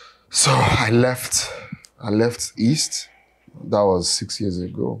 So I left East. That was 6 years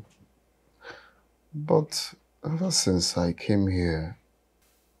ago. But ever since I came here,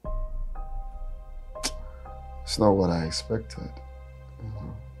 it's not what I expected. You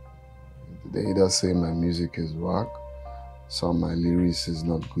know, they either say my music is whack, some my lyrics is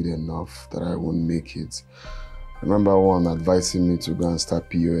not good enough, that I won't make it. I remember one advising me to go and start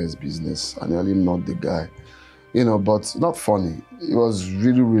POS business. I nearly not the guy, you know, but not funny. It was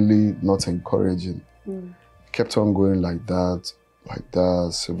really not encouraging. Kept on going like that,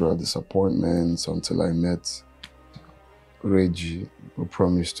 several disappointments until I met Reggie, who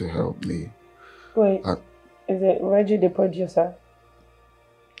promised to help me. Wait, is it Reggie the producer?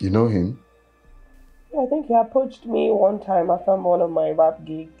 You know him? Yeah, I think he approached me one time after one of my rap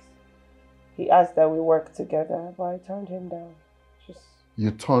gigs. He asked that we work together, but I turned him down.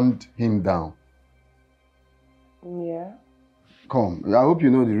 You turned him down? Yeah. Come, I hope you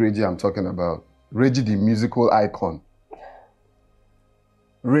know the Reggie I'm talking about. Reggie, the musical icon.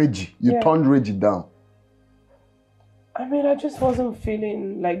 Reggie, you turned Reggie down. I mean, I just wasn't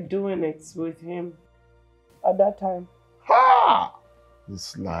feeling like doing it with him at that time. Ha!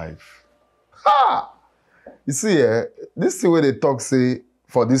 This life. Ha! You see, this thing where they talk say,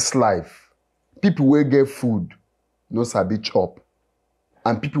 for this life, people will get food, no sabi chop.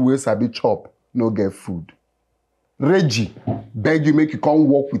 And people will sabi chop, no get food. Reggie, beg you, make you come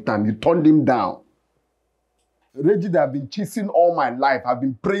walk with them. You turned him down. Reggie that I've been chasing all my life. I've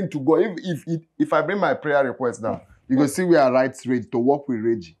been praying to God. If I bring my prayer request now, you can see where I write Reggie to work with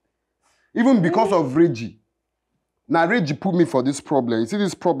Reggie. Even because of Reggie. Now Reggie put me for this problem. You see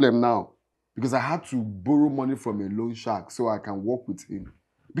this problem now? Because I had to borrow money from a loan shark so I can work with him.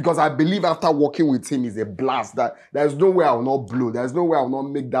 Because I believe after working with him is a blast. That there's no way I will not blow. There's no way I will not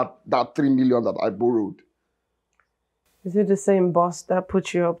make that 3 million that I borrowed. Is it the same boss that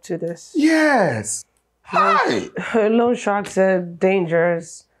put you up to this? Yes. Hi. Loan sharks are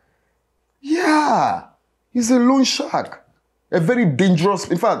dangerous. Yeah. He's a loan shark. A very dangerous.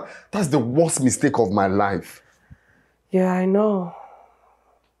 In fact, that's the worst mistake of my life. Yeah, I know.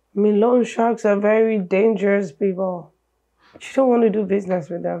 I mean, loan sharks are very dangerous people. You don't want to do business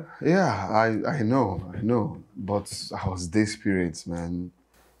with them. Yeah, I know. But I was desperate, man.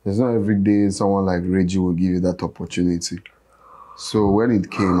 It's not every day someone like Reggie will give you that opportunity. So when it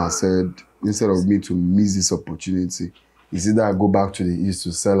came, I said, instead of me to miss this opportunity, it's either I go back to the east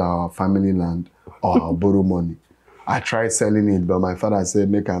to sell our family land or I'll borrow money. I tried selling it, but my father said,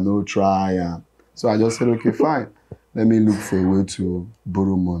 make I no try. So I just said, okay, fine. Let me look for a way to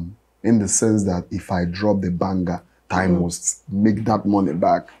borrow money. In the sense that if I drop the banger, time must make that money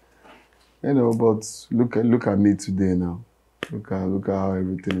back. You know, but look at me today now. Look at how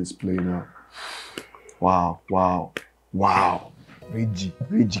everything is playing out. Wow. Reggie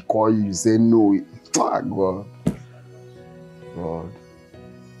call you say no. God.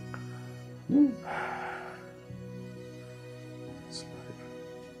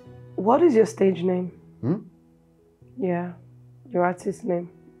 What is your stage name? Yeah, your artist name.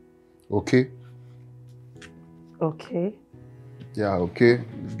 Okay. Okay. Yeah, okay.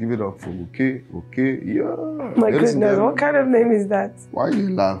 Let's give it up for okay. Yeah. My goodness, what kind of name is that? Why you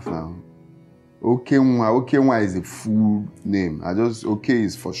laugh now? Okenwa is a full name. Okay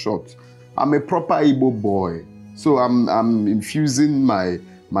is for short. I'm a proper Igbo boy. So I'm infusing my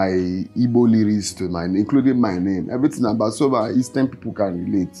Igbo lyrics to mine, including my name. Everything about so Eastern people can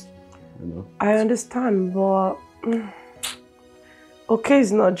relate. You know? I understand, but okay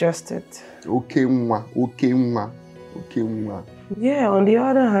is not just it. Okenwa. Yeah, on the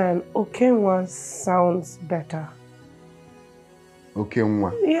other hand, Okenwa sounds better.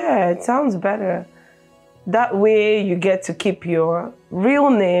 Okenwa. Yeah, it sounds better. That way you get to keep your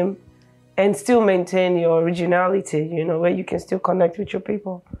real name and still maintain your originality, you know, where you can still connect with your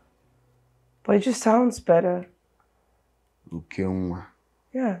people. But it just sounds better. Okenwa.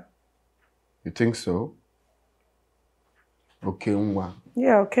 Yeah. You think so? Okenwa.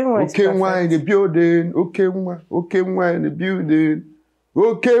 Yeah, Okenwa is Okenwa in the building. Okenwa in the building.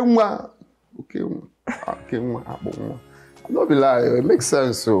 Okenwa. Don't be lying. It makes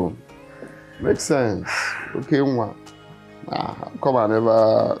sense, so. Makes sense. Okenwa. Come on,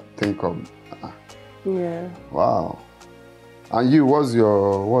 never think of. Yeah. Wow. And you, what's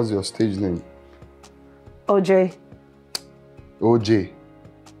your stage name? OJ. OJ.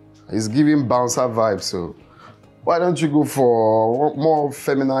 It's giving bouncer vibes, so. Why don't you go for more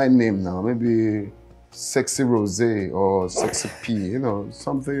feminine name now? Maybe Sexy Rose or Sexy P, you know,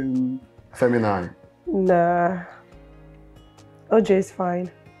 something feminine. Nah. OJ is fine.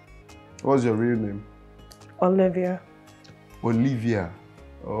 What's your real name? Olivia. Olivia.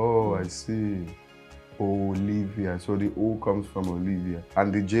 Oh, I see. Olivia. So the O comes from Olivia.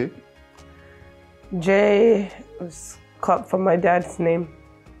 And the J? J was cut from my dad's name.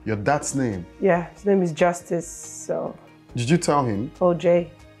 Your dad's name? Yeah, his name is Justice, so... Did you tell him? OJ.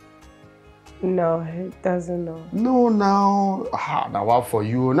 No, he doesn't know. No, now. Now what for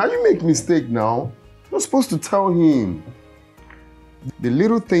you? Now you make mistake now. You're supposed to tell him. The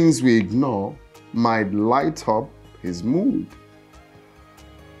little things we ignore might light up his mood.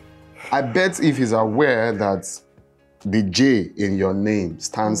 I bet if he's aware that the J in your name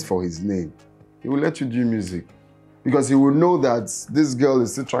stands for his name, he will let you do music. Because he will know that this girl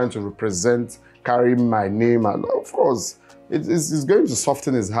is still trying to represent, carrying my name. And of course, it's going to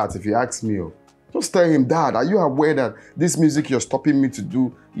soften his heart if he asks me. Just tell him, Dad, are you aware that this music you're stopping me to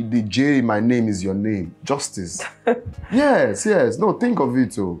do, the J in my name is your name? Justice. Yes. No, think of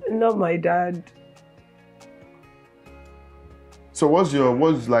it. Not my dad. So what's your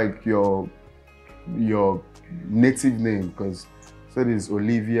native name? Because you said it's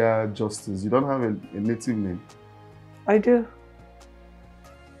Olivia Justice. You don't have a native name. I do.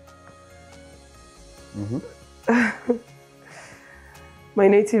 My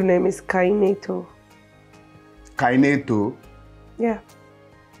native name is Kaineto. Kaineto? Yeah.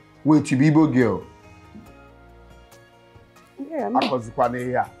 Wait, you Igbo girl? Yeah.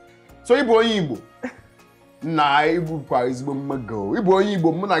 So Igbo onye Igbo? Nah, Igbo kwa Igbo mmago. Igbo onye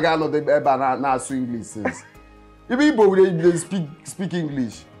Igbo, mụ na ga anọ ebe na-asụ English since. Igbo they speak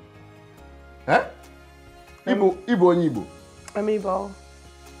English. Eh? Igbo onye Igbo? I'm Igbo.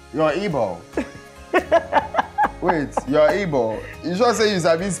 You're Igbo? Wait, you're Igbo? You just say you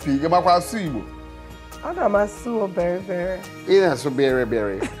sabi speak, but kwa asụ Igbo? I'm a so very. Ina so very.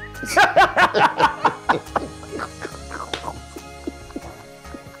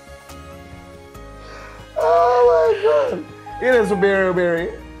 Oh my God! It is so very.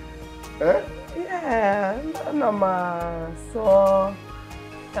 Eh? Yeah, I'm so.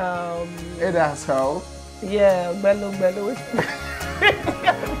 It is how? Yeah, bello.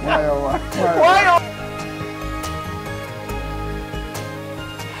 Why?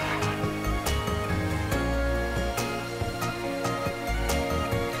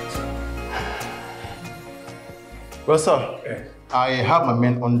 Well, sir, I have my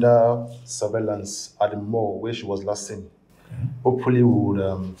men under surveillance at the mall where she was last seen. Hopefully, we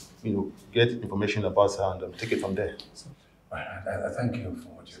would, get information about her and take it from there. I thank you for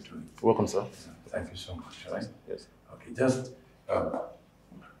what you're doing. Welcome, sir. Thank you so much. Yes. Okay, just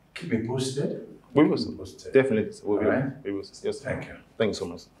keep me posted. We will, sir. Definitely. We will. Right? We will. Yes. Thank you. Thank you so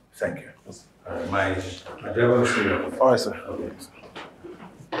much. Thank you. Yes. My driver will see you. All right, sir. Okay.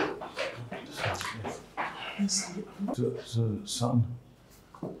 So, son,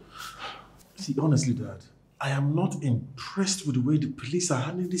 see, honestly, Dad, I am not impressed with the way the police are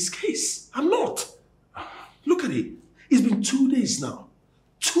handling this case. I'm not. Look at it. It's been 2 days now.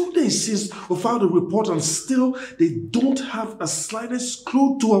 2 days since we filed a report and still they don't have a slightest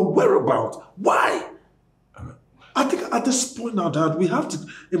clue to her whereabouts. Why? I think at this point now, Dad, we have to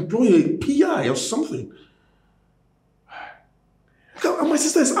employ a PI or something. And my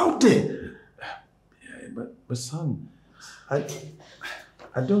sister is out there. But son, I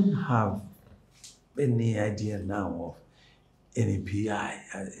don't have any idea now of any PI.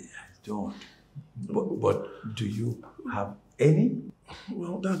 I don't. But do you have any?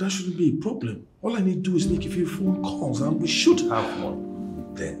 Well, that shouldn't be a problem. All I need to do is make a few phone calls and we should have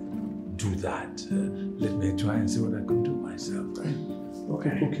one. Then do that. Let me try and see what I can do myself, right?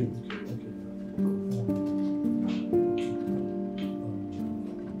 Okay.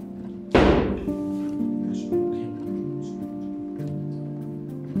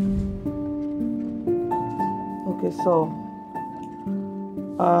 So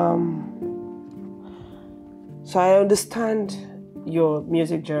I understand your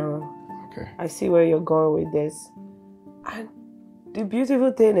music genre. Okay. I see where you're going with this. And the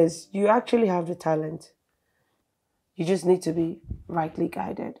beautiful thing is you actually have the talent. You just need to be rightly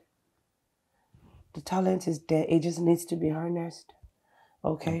guided. The talent is there. It just needs to be harnessed.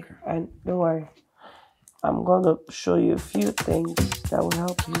 Okay? And don't worry. I'm going to show you a few things that will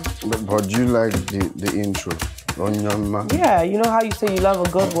help you. But do you like the intro? Yeah, you know how you say you love a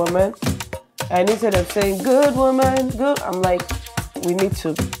good woman? And instead of saying good woman, good, I'm like, we need to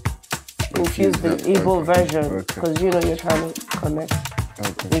infuse the Igbo version because you know you're trying to connect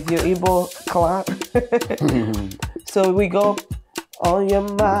with your Igbo clan. So we go on your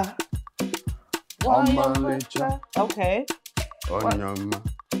ma. Okay. On your ma.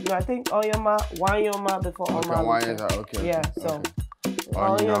 No, I think on your ma, one your ma before on ma. Okay. Yeah, so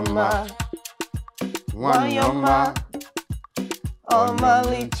on your ma. One your ma. On my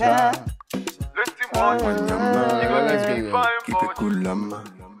licha. Let's get it. Keep it cool, lama.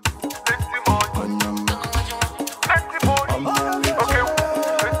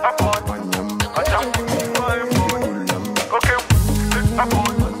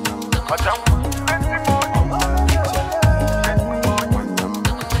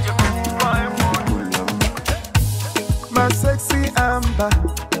 My sexy amber,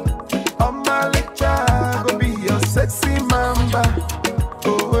 on my licha, go be your sexy mamba.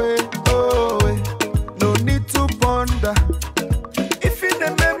 No need to ponder. If you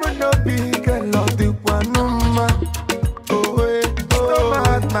remember no big love the one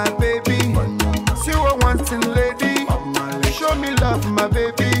my baby. See what wanting lady. Show me love, my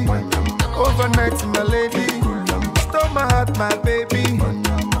baby. Overnight, my lady. Stole my heart, my baby.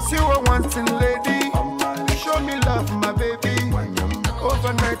 See what wanting lady. Show me love, my baby.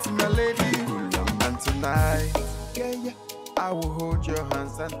 Overnight, my lady. And tonight, I will hold your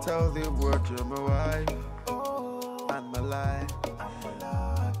hands and tell the world you're my wife and my life.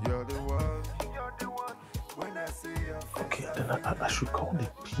 You're the one. When I see your face. Okay, then I should call the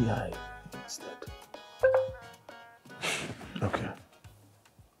PI instead. Okay.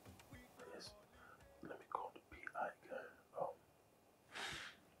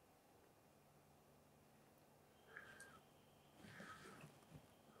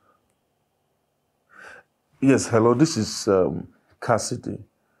 Yes, hello, this is Cassidy.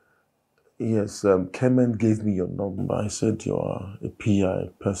 Yes, Kemen gave me your number. He said you are a PI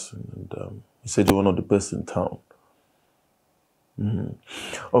person, and he said you're one of the best in town.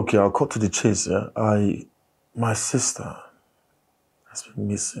 Okay, I'll cut to the chase, yeah? My sister has been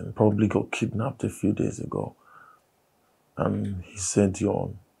missing, probably got kidnapped a few days ago. And he said you're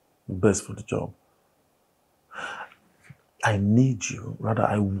the best for the job. I need you, rather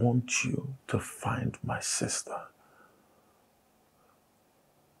I want you to find my sister.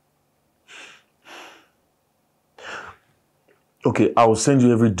 Okay, I will send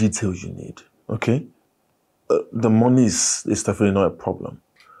you every detail you need, okay? The money is definitely not a problem.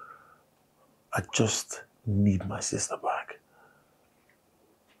 I just need my sister back.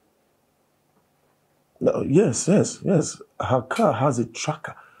 No, yes. Her car has a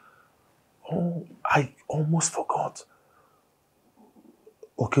tracker. Oh, I almost forgot.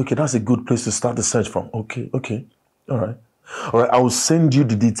 Okay, that's a good place to start the search from. Okay, all right. I will send you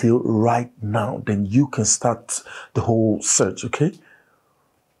the detail right now. Then you can start the whole search, okay?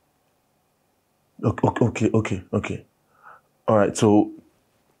 Okay. All right, so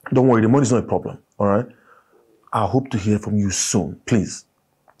don't worry, the money's not a problem, all right? I hope to hear from you soon, please.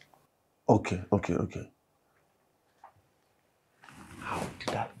 Okay. How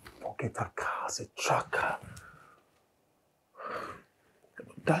did I forget a car as a tracker?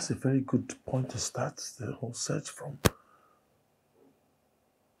 That's a very good point to start the whole search from.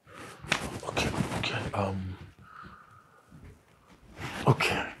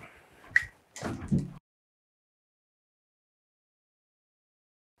 Okay.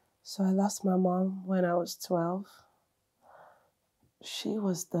 So I lost my mom when I was 12. She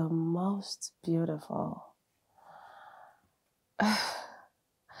was the most beautiful.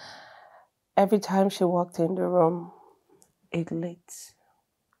 Every time she walked in the room, it lit.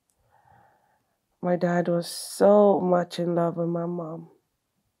 My dad was so much in love with my mom.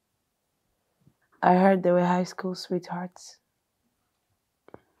 I heard they were high school sweethearts.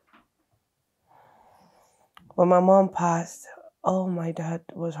 When my mom passed, my dad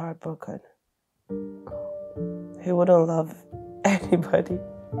was heartbroken. He wouldn't love anybody.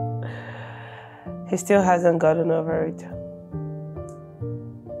 He still hasn't gotten over it.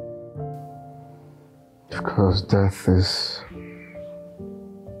 Because death is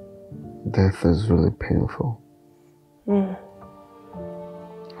really painful. I'm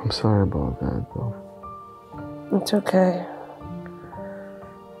sorry about that, though. It's okay.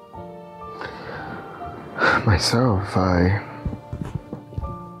 Myself,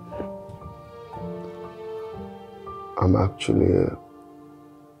 I'm actually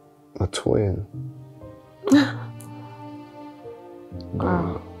a twin.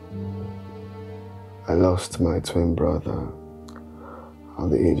 I lost my twin brother at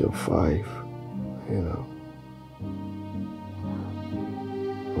the age of 5, you know.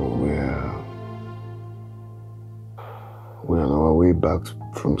 We're on our way back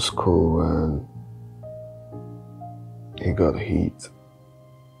from school and he got hit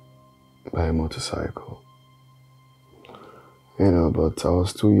by a motorcycle. You know, but I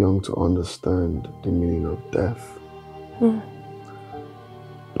was too young to understand the meaning of death.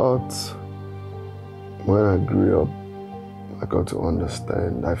 But when I grew up, I got to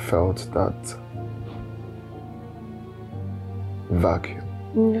understand. I felt that vacuum.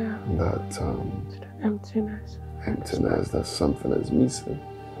 Yeah. That emptiness. That something is missing.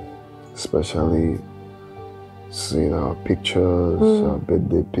 Especially seeing our pictures, our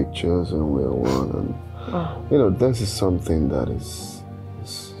birthday pictures, and we're one. And you know, this is something that is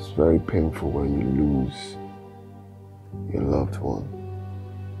very painful when you lose your loved one.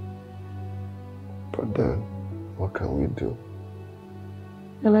 But then, what can we do?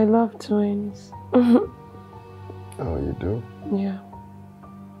 And I love twins. Oh, you do? Yeah.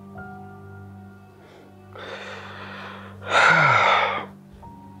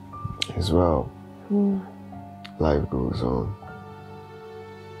 As well, life goes on.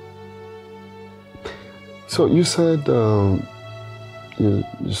 So you said you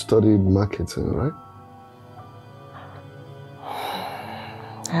studied marketing, right?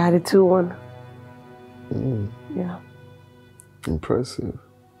 I had a 2-1. Yeah. Impressive.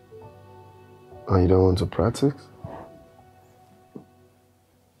 And you don't want to practice?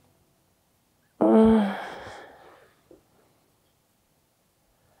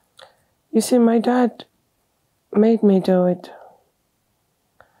 You see, my dad made me do it.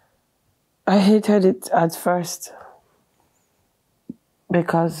 I hated it at first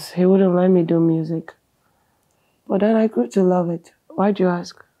because he wouldn't let me do music. But then I grew to love it. Why'd you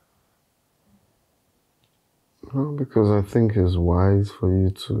ask? Well, because I think it's wise for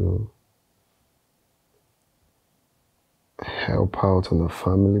you help out on the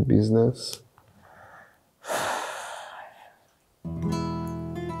family business?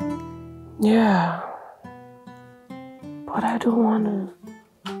 Yeah. But I don't want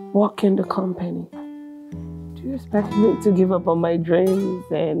to work in the company. Do you expect me to give up on my dreams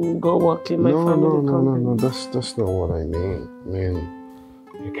and go work in my family company? No. That's not what I mean. I mean,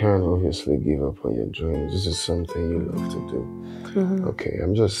 you can't obviously give up on your dreams. This is something you love to do. Okay,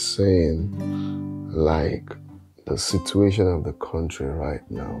 I'm just saying, like, the situation of the country right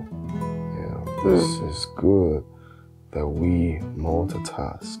now, you know, this is good that we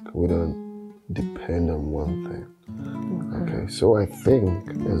multitask. We don't depend on one thing. Okay, so I think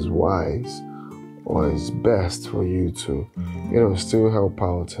it's wise or it's best for you to, you know, still help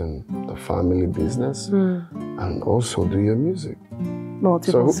out in the family business and also do your music.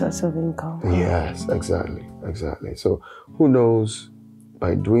 Multiple sources of income. Yes, exactly. So who knows,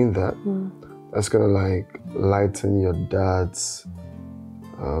 by doing that, that's gonna like lighten your dad's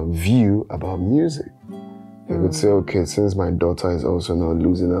view about music. He would say, okay, since my daughter is also now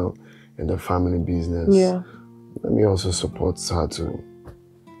losing out in the family business, let me also support her to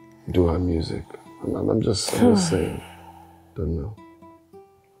do her music. I'm just saying, don't know.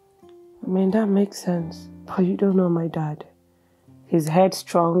 I mean, that makes sense, but you don't know my dad. He's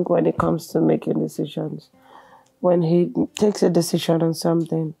headstrong when it comes to making decisions. When he takes a decision on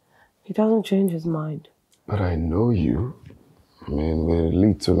something, he doesn't change his mind. But I know you. I mean, with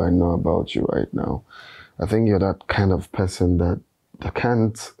little I know about you right now, I think you're that kind of person that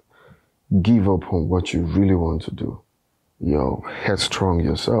can't give up on what you really want to do. You're headstrong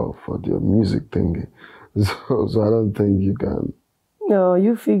yourself for your music thingy. So I don't think you can. No,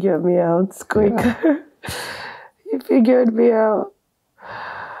 you figured me out quick. Yeah. You figured me out.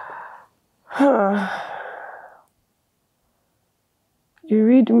 You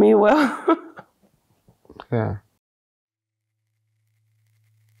read me well. Yeah.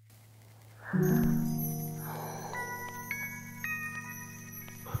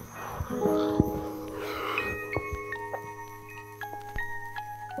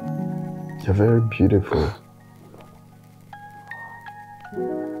 You're very beautiful.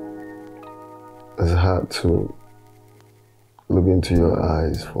 It's hard to look into your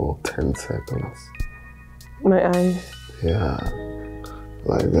eyes for 10 seconds. My eyes? Yeah.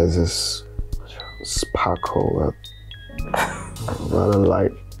 Like there's this sparkle rather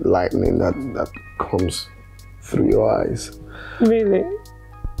like lightning that comes through your eyes. Really?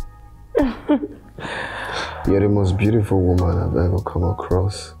 You're the most beautiful woman I've ever come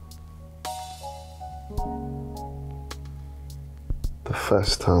across. The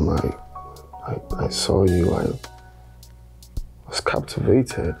first time I saw you, I was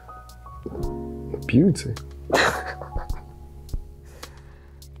captivated. Your beauty.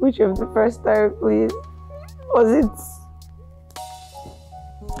 Which of the first time, please? Was it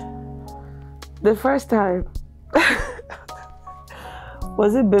the first time?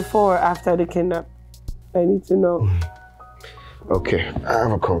 Was it before or after the kidnap? I need to know. Okay, I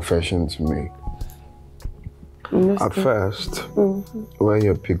have a confession to make. At first, when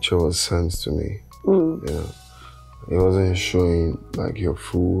your picture was sent to me, you know, it wasn't showing like your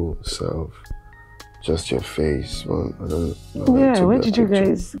full self, just your face. Well, I don't know. Yeah, where did you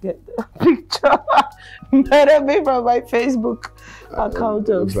guys get the picture? Might have been from my Facebook account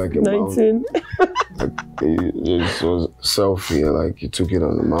of like 19. It was a selfie, like you took it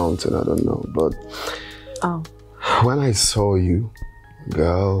on the mountain, I don't know. But when I saw you,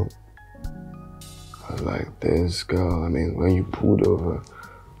 girl, I was like, this girl, I mean, when you pulled over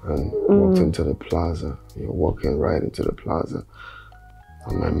and walked into the plaza, you're walking right into the plaza.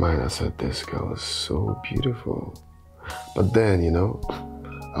 On my mind, I said, this girl is so beautiful. But then, you know,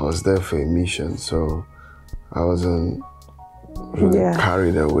 I was there for a mission, so I wasn't really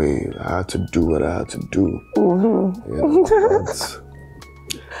carried away. I had to do what I had to do. You know, but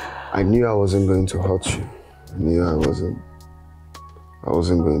I knew I wasn't going to hurt you. I knew I wasn't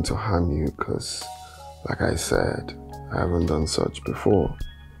going to harm you because, like I said, I haven't done such before.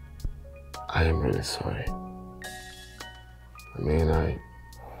 I am really sorry. I mean, I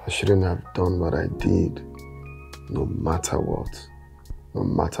shouldn't have done what I did, no matter what, no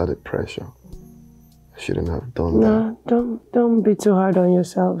matter the pressure. I shouldn't have done that. No, don't be too hard on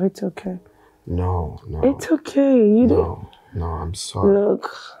yourself. It's okay. No. It's okay. No, I'm sorry.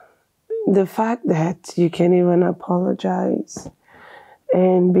 Look, the fact that you can even apologize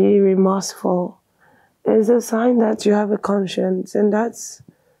and be remorseful is a sign that you have a conscience, and that's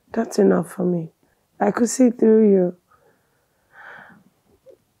enough for me. I could see through you.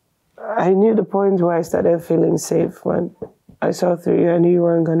 I knew the point where I started feeling safe when I saw through you. I knew you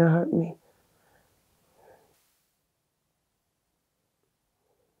weren't going to hurt me.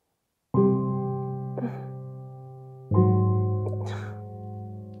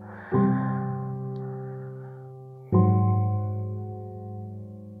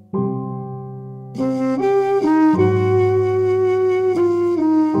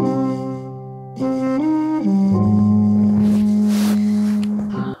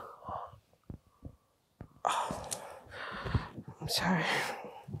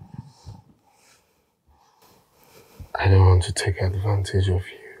 want to take advantage of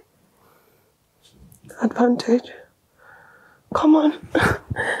you. Advantage? Come on.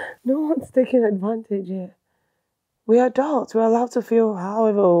 No one's taking advantage here. We're adults. We're allowed to feel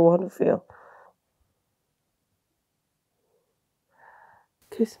however we want to feel.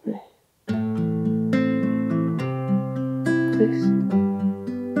 Kiss me. Please.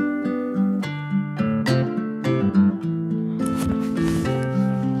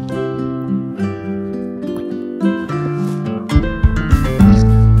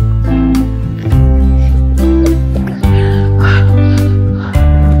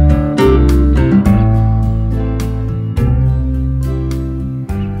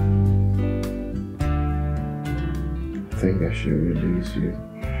 I think I should release you.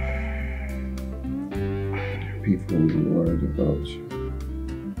 People will be worried about you.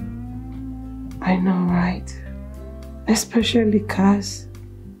 I know, right? Especially Cass.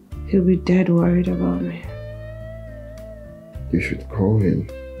 He'll be dead worried about me. You should call him.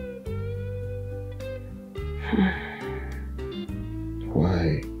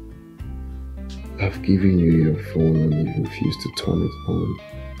 Why? I've given you your phone and you refuse to turn it on.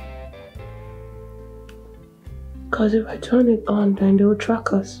 Because if I turn it on, then they'll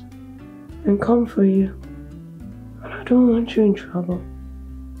track us and come for you. And I don't want you in trouble.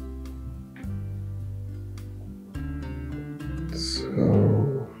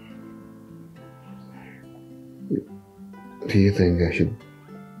 So, do you think I should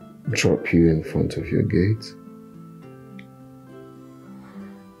drop you in front of your gate?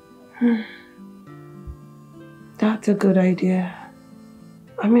 That's a good idea.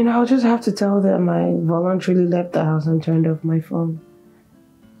 I mean, I'll just have to tell them I voluntarily left the house and turned off my phone.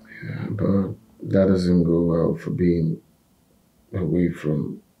 Yeah, but that doesn't go well for being away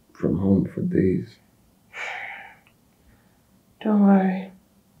from home for days. Don't worry.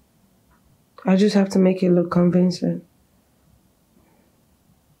 I just have to make it look convincing.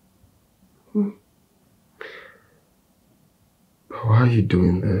 But why are you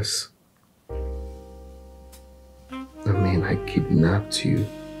doing this? I mean, I kidnapped you.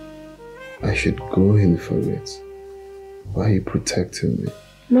 I should go in for it. Why are you protecting me?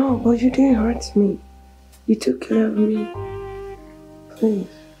 No, but you didn't hurt me. You took care of me. Please.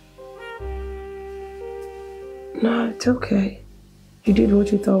 No, it's okay. You did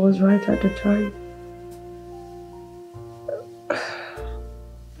what you thought was right at the time.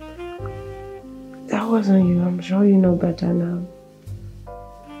 That wasn't you. I'm sure you know better now.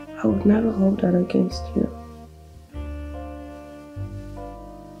 I would never hold that against you.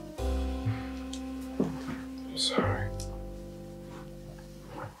 I'm sorry.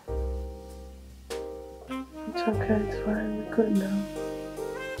 It's okay, it's fine. We're good now.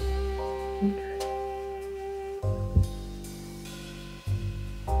 Okay.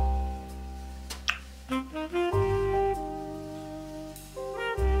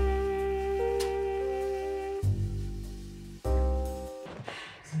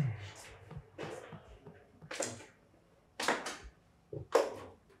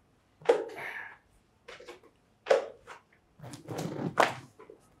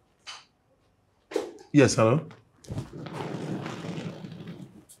 Yes, hello?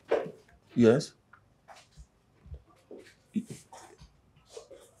 Yes?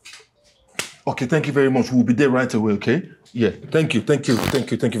 Okay, thank you very much. We'll be there right away, okay? Yeah, thank you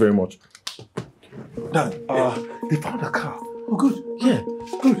very much. Dad, they found a car. Oh, good. Yeah,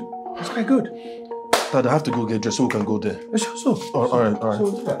 good. That's quite good. Dad, I have to go get dressed so we can go there. Sure, so. All right.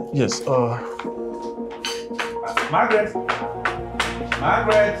 So, yes, Margaret!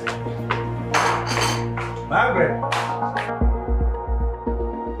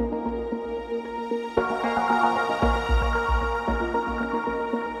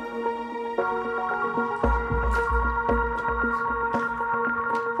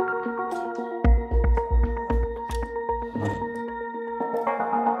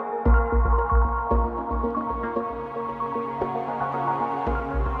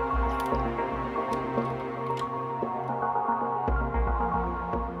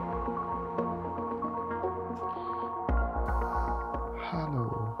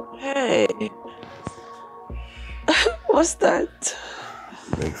 Hey. What's that?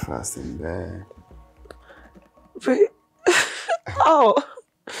 Breakfast in bed. Oh.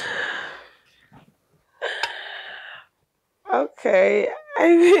 Okay.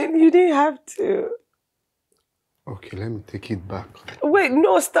 I mean, you didn't have to. Okay, let me take it back. Wait,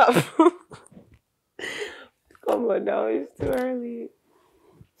 no, stop. Come on now, it's too early.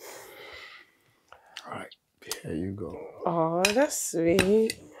 All right, here you go. Oh, that's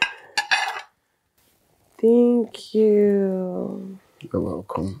sweet. Thank you. You're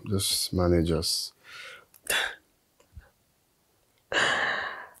welcome. Just manage us.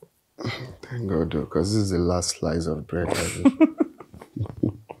 Thank God, though, because this is the last slice of bread.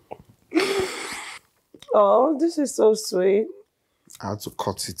 Oh, this is so sweet. I had to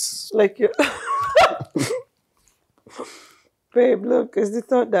cut it. Like you. Babe, look, it's the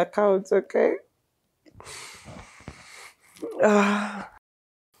thought that counts, okay?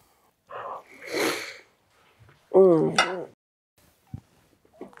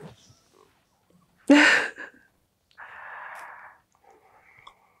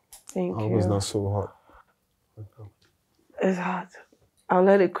 Thank I hope you. it's not so hot. It's hot. I'll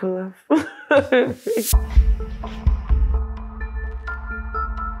let it cool off.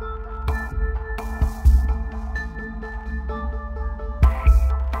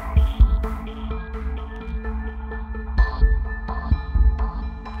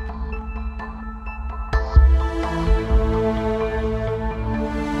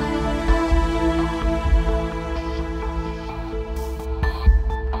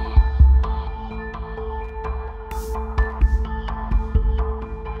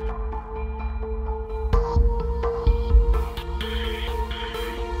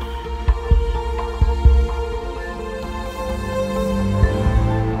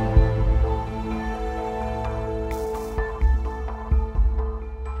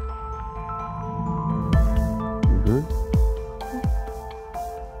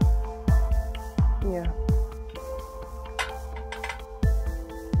 Yeah.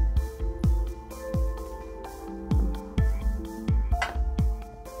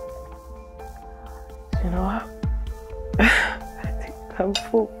 You know what? I think I'm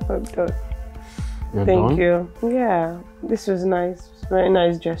full. I'm done. You're Thank done? you. Yeah, this was nice. It's a very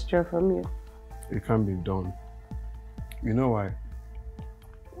nice gesture from you. It can't be done. You know why?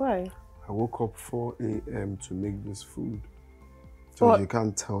 Why? I woke up 4 a.m. to make this food. So What? you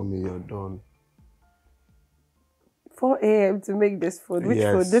can't tell me you're done. 4 a.m. to make this food. Which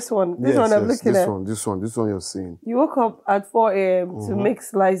Yes. food? This one. This Yes, one I'm yes, looking this at. one, this one you're seeing. You woke up at 4 a.m. to make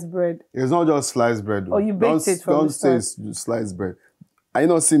sliced bread. It's not just sliced bread. Oh, you baked it from Don't the say start. it's sliced bread. Are you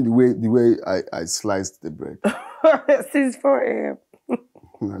not seeing the way I sliced the bread? Since 4 a.m.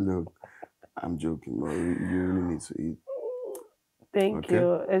 Now look, I'm joking, but you really need to eat. Thank Okay.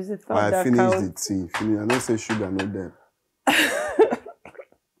 you. As a thought I that finished counts. the tea. I don't say sugar, no them.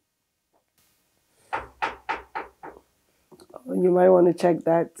 You might want to check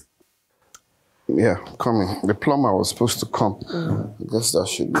that. Yeah, coming. The plumber was supposed to come. I guess that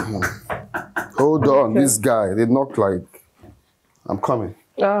should be him. Hold on, this guy, they knock like... I'm coming.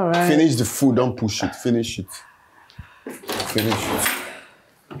 All right. Finish the food, don't push it. Finish it. Finish it.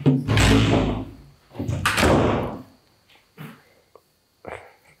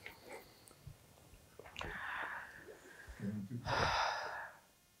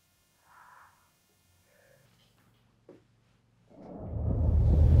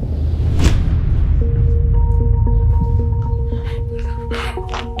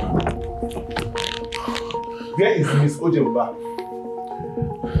 Where is Miss Odimgbe?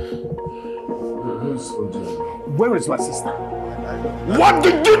 Where is my sister? What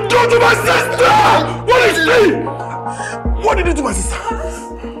did you do to my sister? What is she? What did you do to my sister?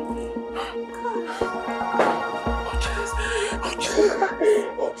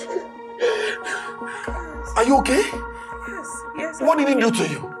 Are you okay? Yes. What did he do to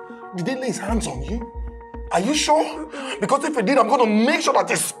you? Did he lay his hands on you? Are you sure? Because if he did, I'm going to make sure that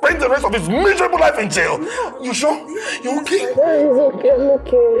he spends the rest of his miserable life in jail. You sure? You okay? It's okay. I'm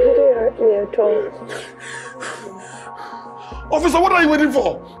okay. He didn't hurt me at all. Officer, what are you waiting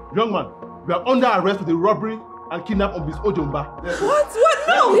for? Young man, we are under arrest for the robbery and kidnapping of Miss Odimgbe. What?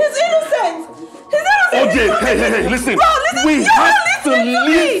 No, he's innocent. He's innocent. OJ, hey, listen. Bro, listen. We have to listen to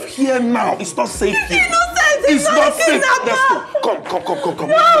leave me. here now. It's not safe He's here. innocent. It's not safe. kidnapper. Let's go. Come.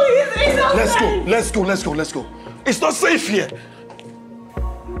 No, he's innocent. Let's go. It's not safe here. He's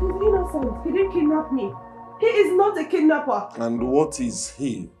innocent. He didn't kidnap me. He is not a kidnapper. And what is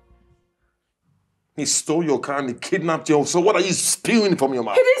he? He stole your car and he kidnapped you. So what are you spewing from your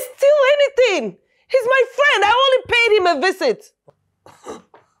mouth? He didn't steal anything. He's my friend. I only paid him a visit.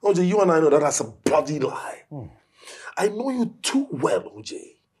 OJ, you and I know that that's a bloody lie. I know you too well, OJ.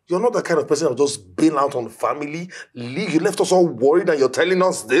 You're not the kind of person that just bail out on the family, leave. You left us all worried and you're telling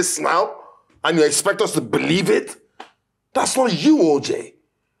us this now? And you expect us to believe it? That's not you, OJ.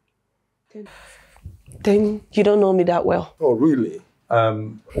 Then you don't know me that well. Oh, really?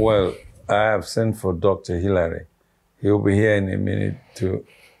 Well, I have sent for Dr. Hillary. He'll be here in a minute to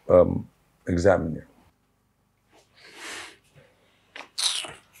examine you.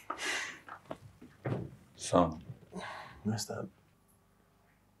 Son, What's that?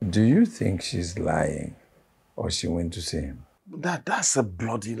 do you think she's lying or she went to see him? That's a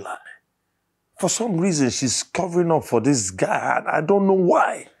bloody lie. For some reason, she's covering up for this guy. I don't know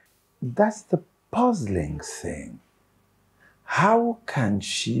why. That's the puzzling thing. How can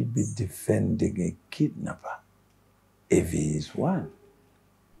she be defending a kidnapper if he is one?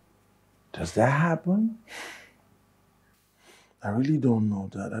 Does that happen? I really don't know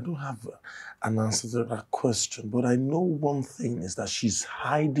that. I don't have an answer to that question, but I know one thing is that she's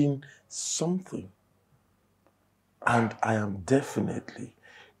hiding something. And I am definitely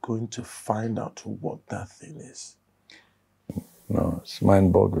going to find out what that thing is. No, it's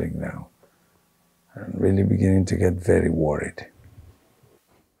mind-boggling now. I'm really beginning to get very worried.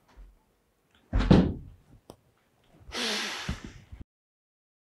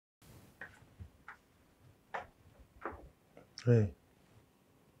 Hey.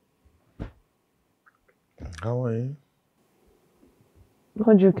 How are you?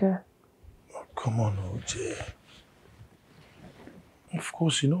 Don't you care? Oh, come on, OJ. Of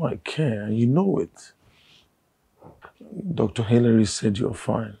course, you know I care, and you know it. Dr. Hillary said you're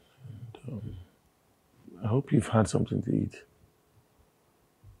fine. And, I hope you've had something to eat.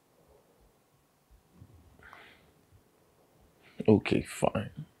 Okay, fine.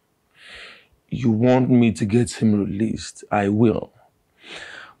 You want me to get him released, I will.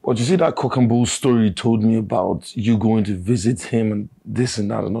 But you see that cock and bull story you told me about you going to visit him and this and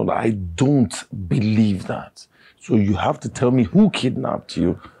that and all that? I don't believe that. So you have to tell me who kidnapped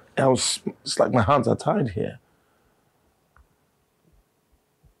you, else it's like my hands are tied here.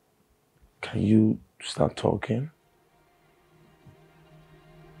 Can you start talking?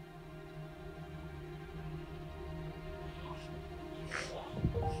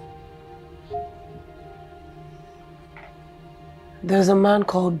 There's a man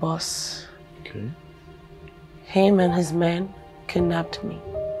called Boss. Okay. Him and his men kidnapped me.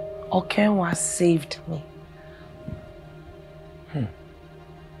 Okenwa saved me.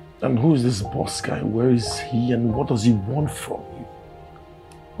 And who is this Boss guy? Where is he and what does he want from you?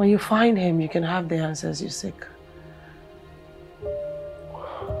 When you find him, you can have the answers you seek.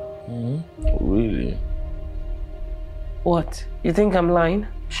 Really? What? You think I'm lying?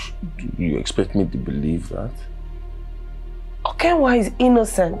 Do you expect me to believe that? Okenwa is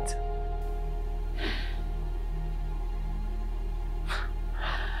innocent.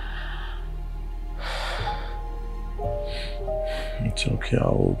 It's okay.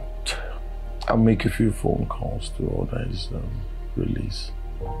 I'll make a few phone calls to order his release.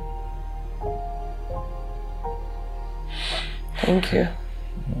 Thank you.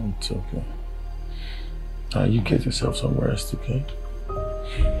 It's okay. You get yourself some rest, okay?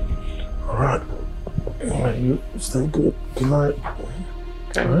 All right. All right, you stay good. Good night.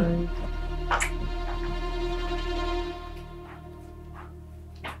 Good night.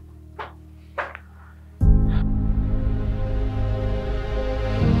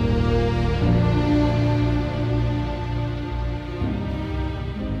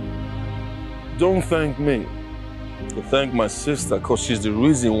 Don't thank me. You thank my sister because she's the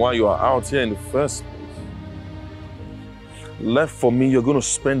reason why you are out here in the first place. Left for me, you're going to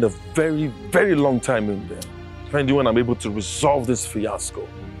spend a very, very long time in there, depending when I'm able to resolve this fiasco.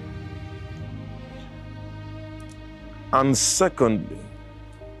 And secondly,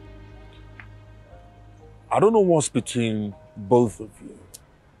 I don't know what's between both of you,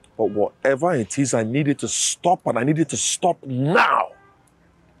 but whatever it is, I need it to stop, and I need it to stop now.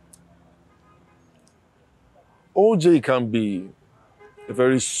 OJ can be a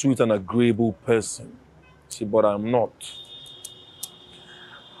very sweet and agreeable person, see, but I'm not.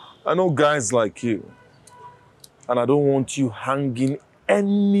 I know guys like you, and I don't want you hanging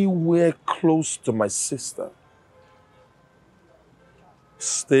anywhere close to my sister.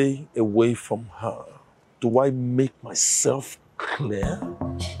 Stay away from her. Do I make myself clear?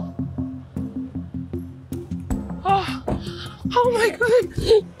 Oh my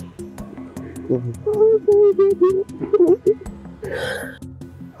God!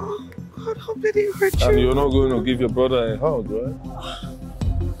 Oh God, how did he hurt you? And you're not going to give your brother a hug, right?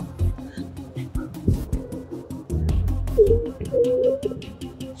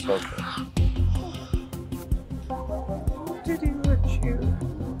 It's okay. How did he hurt you?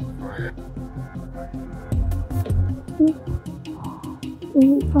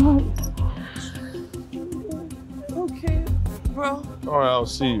 Okay, bro. All right, I'll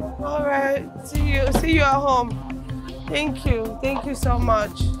see you. All right, see you at home. Thank you so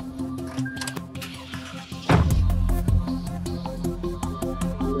much.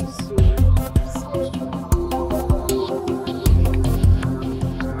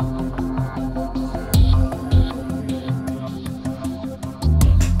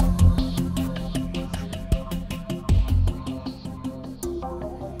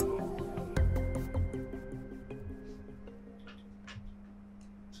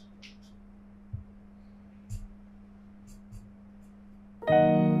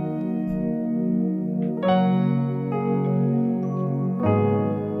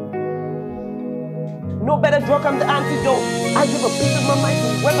 No better drug, I'm the antidote. I give a piece of my mind to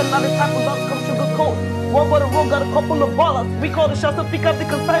whoever, not the type of love comes sugar coat. One for the road, got a couple of ballers. We call the shots to pick up the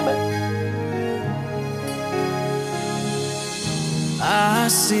consignment. I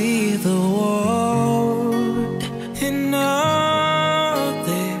see the world in all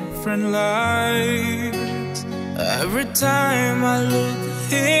different lights. Every time I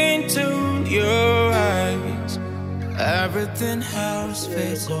look into your eyes, everything else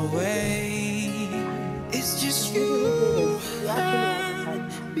fades away. It's just you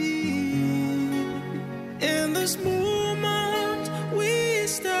and me. In this moment we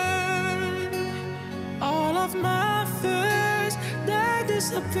stand. All of my fears, they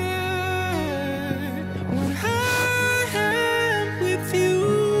disappear when I am with you.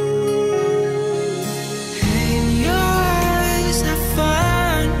 In your eyes I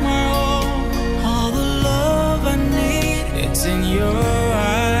find my own. All the love I need, it's in your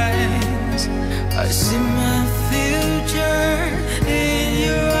eyes. I see my future in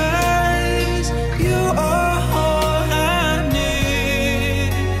your eyes. You are all I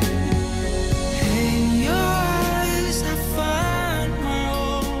need. In your eyes I find my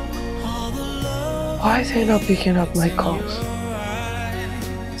own. All the love. Why is he not picking up my calls?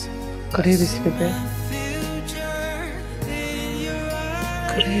 Could he be sleeping?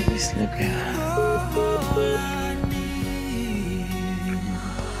 Could he be sleeping?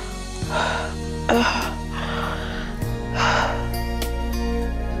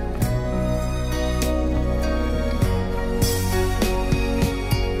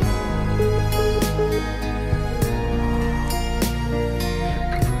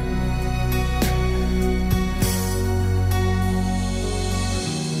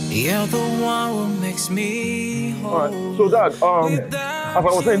 You're the one who makes me whole. All right. So, Dad, as I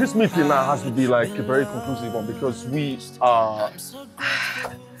was saying, this meeting now has to be like a very conclusive one because we are.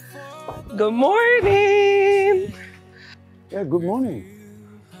 Good morning. Yeah, good morning.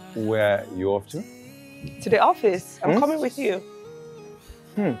 Where you off to? To the office. I'm coming with you.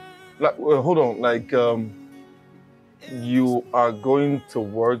 Like, hold on. Like, you are going to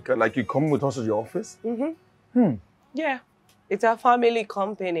work. Like, you come with us to the office? Yeah. It's a family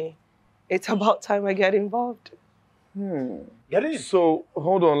company. It's about time I get involved. Get it? So,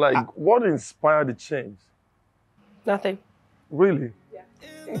 hold on. Like, what inspired the change? Nothing. Really? Yeah.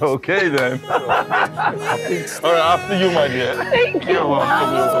 Okay, then. All right, after you, my dear. Thank you. You're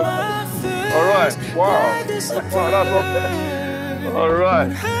welcome. All right. Wow. That's okay. All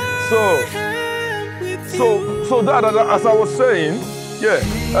right. So that, as I was saying, yeah.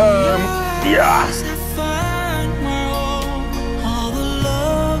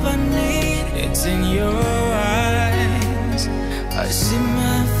 It's in your eyes. I see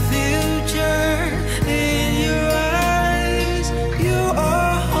my future in your eyes. You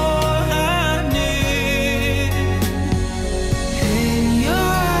are all I need. In your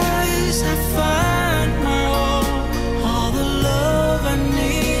eyes I find my own. All the love I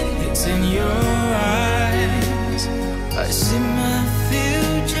need, it's in your eyes. I see my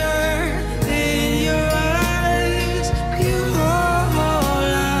future in your eyes. You are all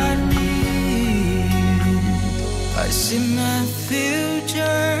I need. I see my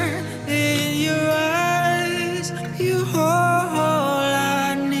future in your eyes. You are all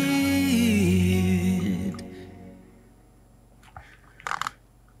I need.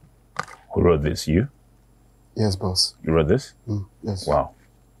 Who wrote this? You? Yes, boss. You wrote this? Yes. Wow.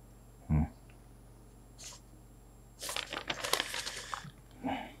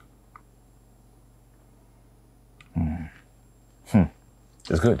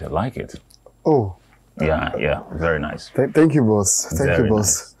 It's good. I like it. Oh, Yeah, very nice. thank you, boss. Thank Very you,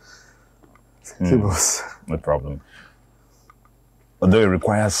 boss. Thank you, boss. No problem. Although it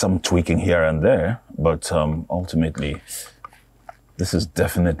requires some tweaking here and there, but ultimately, this is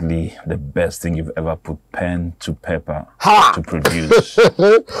definitely the best thing you've ever put pen to paper to produce.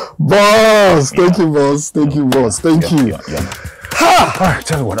 Boss! Thank you, boss. Thank you, boss. Thank you. Yeah. All right,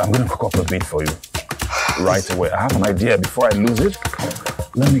 tell you what, I'm going to cook up a bit for you right away. I have an idea before I lose it.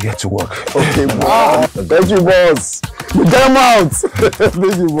 Let me get to work. Okay, boss. Thank you, boss. You came out.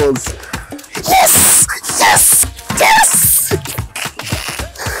 Thank you, boss. Yes! Yes! Yes!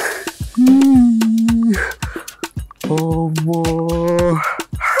 Oh, boy.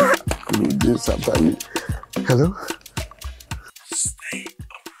 Could we do something? Hello? Stay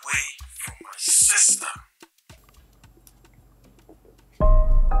away from my sister.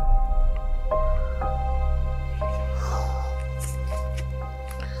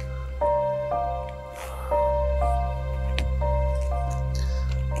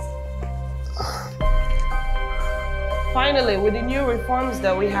 Finally, with the new reforms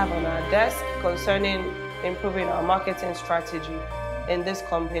that we have on our desk concerning improving our marketing strategy in this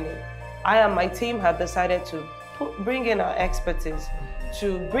company. I and my team have decided to bring in our expertise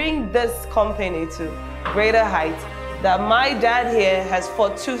to bring this company to greater heights that my dad here has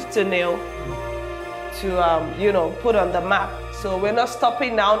fought tooth to nail to, you know, put on the map. So we're not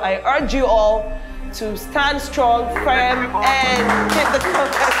stopping now. I urge you all to stand strong, firm, and keep the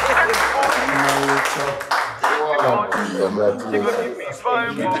company.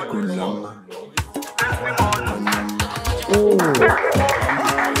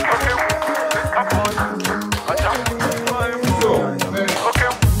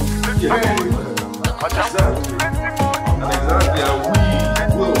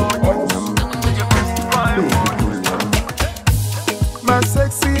 My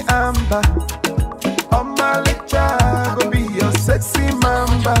sexy amber, on my lecture, go be your sexy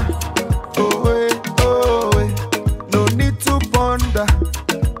mamba. Oh, no need to ponder.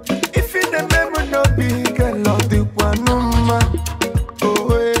 If you remember no big girl of the one oh,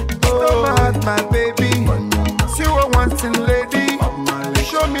 my heart, my baby. See what wanting lady.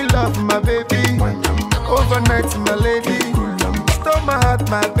 Show me love, my baby. Overnight, my lady. Stole my heart,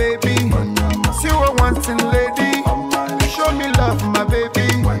 my baby. See what wanting lady. Show me love, my baby.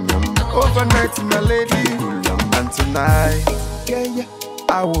 Overnight, my lady. And tonight, yeah,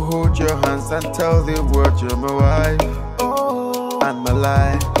 I will hold your hands and tell the world you're my wife. Oh, and my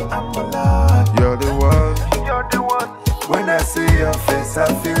life. You're the one. When I see your face,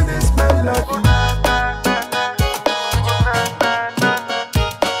 I feel this melody.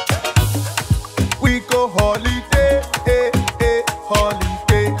 We go holiday,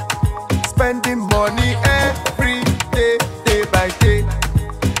 holiday. Spending money every day, day by day.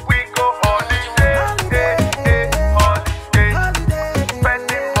 We go holiday, holiday.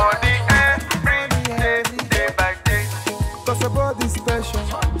 Spending money every day, day by day. Cause your body's special,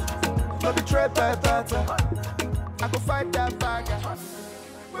 not the trade by barter. I go fight that bagger.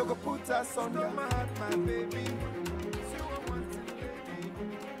 We go put us on your heart, my baby. See what wants it,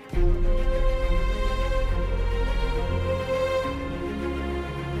 baby.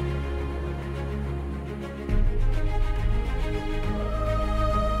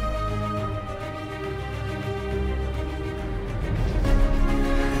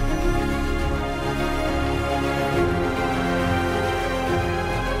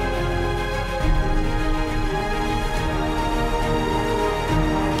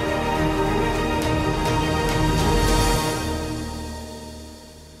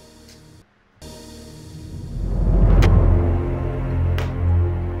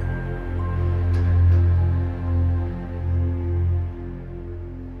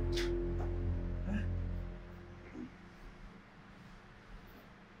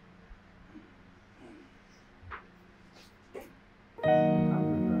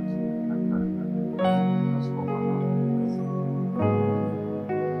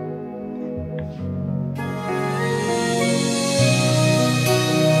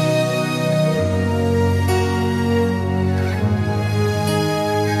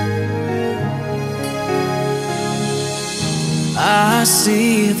 I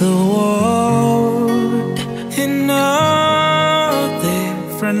see the world in a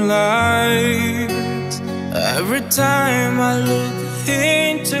different light. Every time I look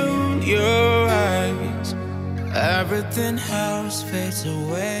into your eyes, everything else fades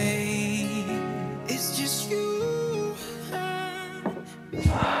away. It's just you.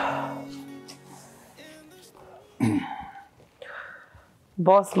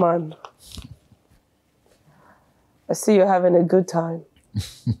 Boss man, I see you're having a good time.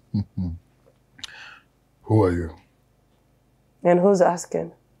 Who are you? And who's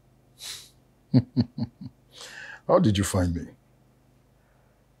asking? How did you find me?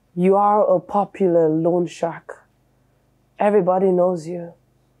 You are a popular loan shark. Everybody knows you.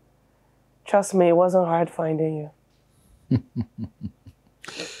 Trust me, it wasn't hard finding you.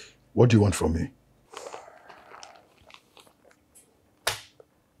 What do you want from me?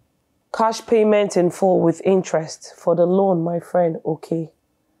 Cash payment in full with interest for the loan my friend OK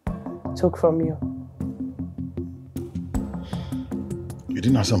took from you. You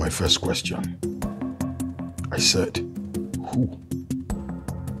didn't answer my first question. I said, who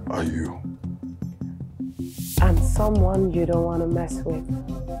are you? I'm someone you don't want to mess with.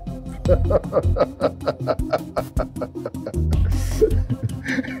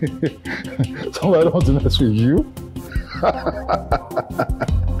 Someone I don't want to mess with you?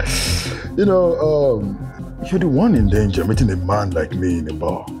 You know, you're the one in danger meeting a man like me in a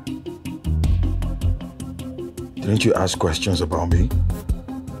bar. Didn't you ask questions about me?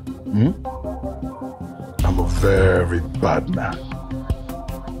 I'm a very bad man.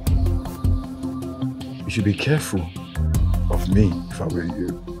 You should be careful of me if I were you.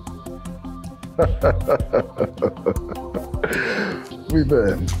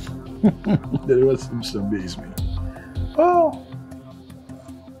 Women. That never seems to amaze me. Oh.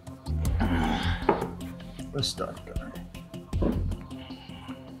 Let's start, guy.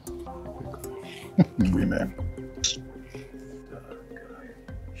 Women.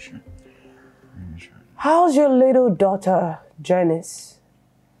 How's your little daughter, Janice?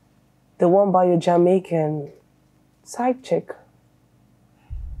 The one by your Jamaican side chick?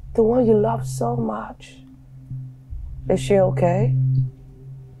 The one you love so much? Is she okay?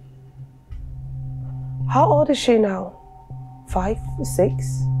 How old is she now? 5,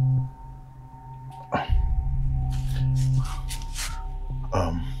 6?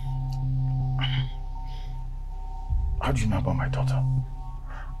 How do you know about my daughter?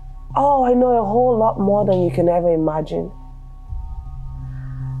 Oh, I know a whole lot more than you can ever imagine.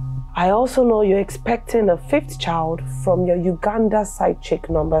 I also know you're expecting a 5th child from your Uganda side chick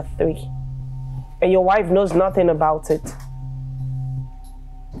number 3. And your wife knows nothing about it.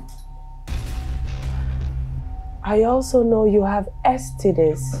 I also know you have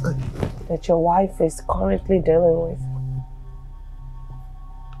STDs that your wife is currently dealing with.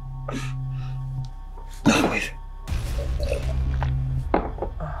 Wait.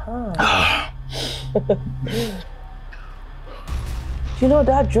 You know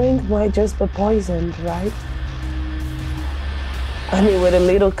that drink might just be poisoned, right? I mean, with a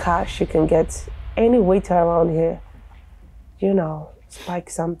little cash, you can get any waiter around here. You know,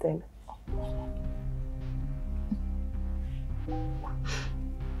 spike something.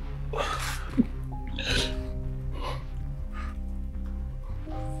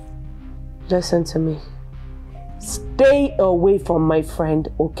 Listen to me. Stay away from my friend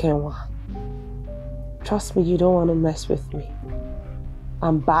Okenwa. Trust me, you don't want to mess with me.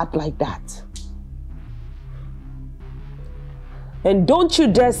 I'm bad like that. And don't you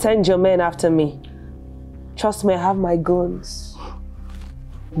dare send your men after me. Trust me, I have my guns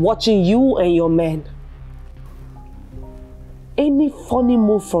watching you and your men. Any funny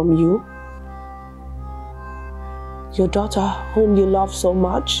move from you, your daughter, whom you love so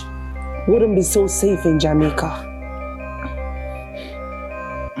much, wouldn't be so safe in Jamaica.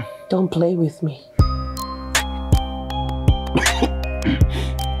 Don't play with me.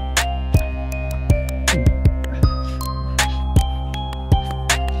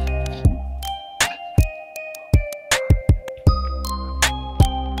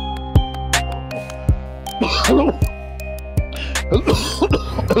 Hello? Hello?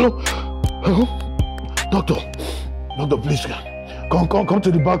 Hello? Hello? Doctor, please come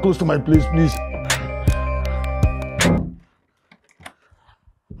to the back close to my place, please.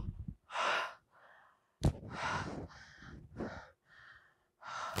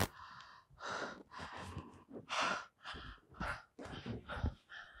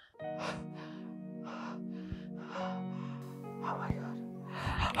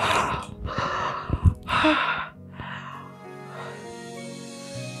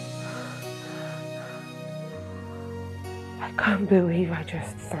 I can't believe I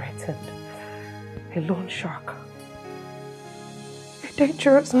just threatened a loan shark. A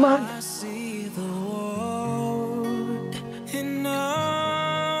dangerous man. I see the world in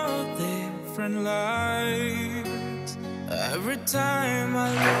all different lights. Every time I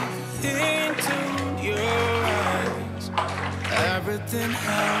look into your eyes, everything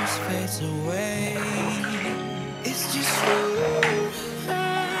else fades away. It's just you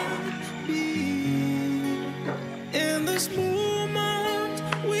and me. In this moment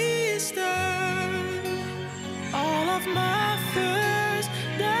we stand. All of my fears,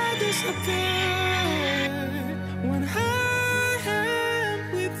 they disappear when I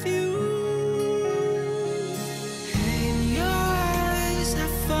am with you. In your eyes I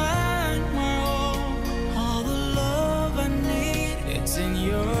find my own. All the love I need, it's in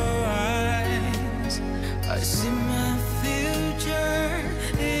your eyes. I see my future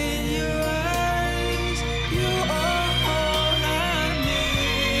in your eyes. You are all I need.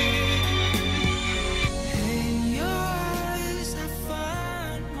 In your eyes I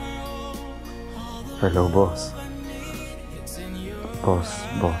find my own. All the Hello, boss. love I need, it's in your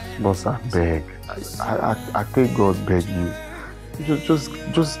Boss, I beg. I take God beg you.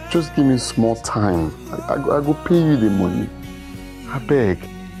 Just give me small time. I go pay you the money. I beg.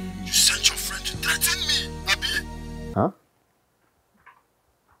 You sent your friend to threaten me, Abi? Huh?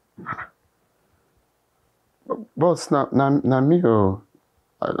 Boss, na me oh.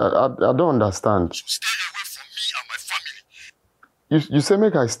 I don't understand. So stay away from me and my family. You say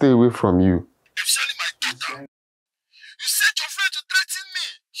make I stay away from you. Especially my daughter. You sent your friend to threaten me.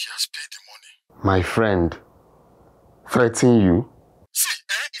 She has paid the money. My friend threaten you? See,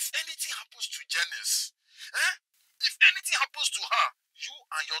 if anything happens to Janice, if anything happens to her, you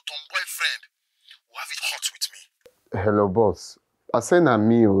and your tomboy friend will have it hot with me. Hello, boss. I said na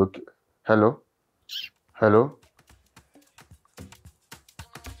me, okay? Hello? Hello?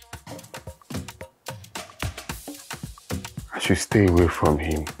 I should stay away from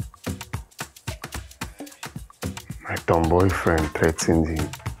him. My tomboy friend threatened him.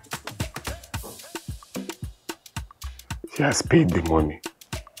 She has paid the money.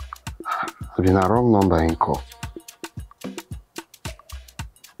 I've been a wrong number in call.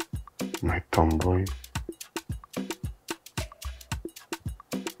 My tomboy.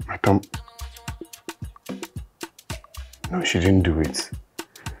 No, she didn't do it.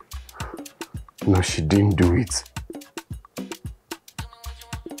 No, she didn't do it.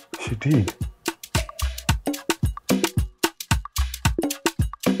 She did.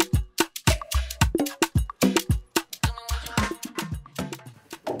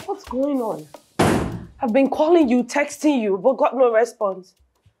 What's going on? I've been calling you, texting you, but got no response.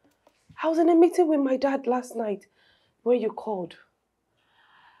 I was in a meeting with my dad last night where you called.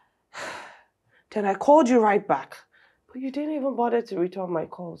 Then I called you right back, but you didn't even bother to return my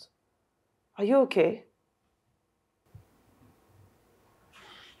calls. Are you okay?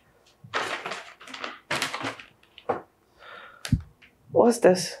 What's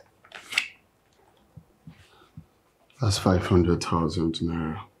this? That's 500,000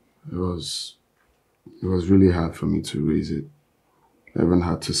 naira. It was really hard for me to raise it. I even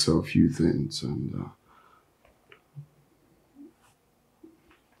had to sell a few things and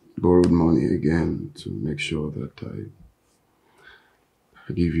borrowed money again to make sure that I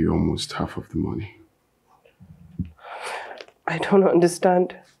give you almost half of the money. I don't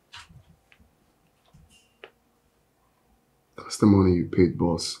understand. That's the money you paid,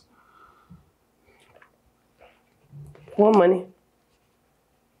 boss. What money?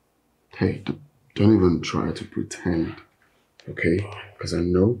 Hey, don't even try to pretend, okay? Because I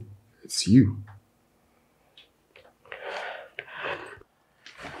know it's you.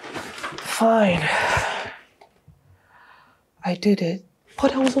 Fine. I did it,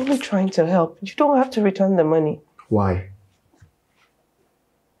 but I was only trying to help. You don't have to return the money. Why?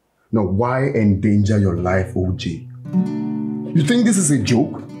 No, why endanger your life, OJ? You think this is a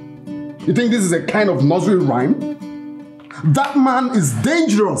joke? You think this is a kind of nursery rhyme? That man is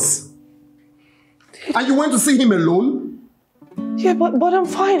dangerous. And you went to see him alone? Yeah, but I'm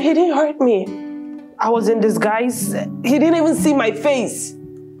fine. He didn't hurt me. I was in disguise. He didn't even see my face.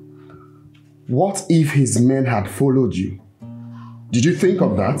 What if his men had followed you? Did you think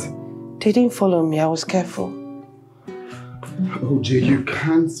of that? They didn't follow me. I was careful. OJ, you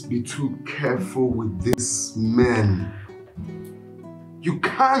can't be too careful with these men. You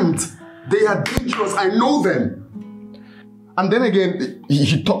can't. They are dangerous. I know them. And then again,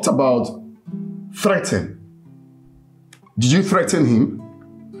 he talked about threaten. Did you threaten him?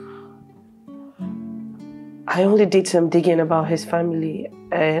 I only did some digging about his family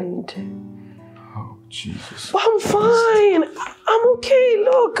and... Oh, Jesus. But I'm fine. I'm okay.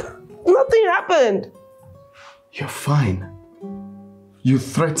 Look, nothing happened. You're fine. You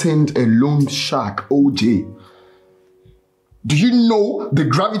threatened a loan shark, OJ. Do you know the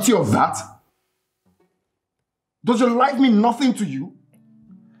gravity of that? Does your life mean nothing to you?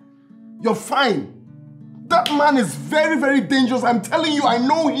 You're fine. That man is very, very dangerous. I'm telling you, I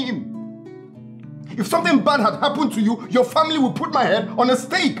know him. If something bad had happened to you, your family would put my head on a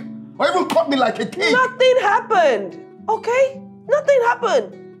stake or even cut me like a cake. Nothing happened, okay? Nothing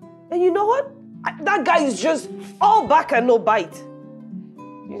happened. And you know what? That guy is just all back and no bite.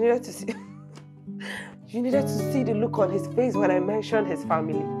 You needed to see... You needed to see the look on his face when I mentioned his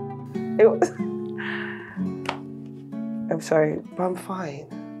family. It was... I'm sorry, but I'm fine.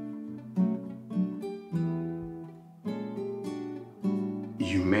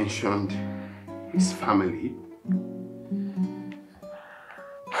 You mentioned his family?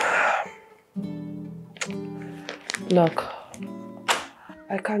 Look,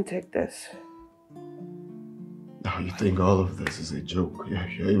 I can't take this. Oh, you think all of this is a joke?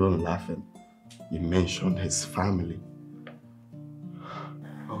 You're even laughing. You mentioned his family.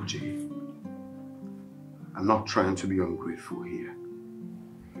 OJ, I'm not trying to be ungrateful here.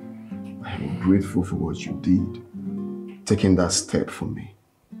 I'm grateful for what you did, taking that step for me.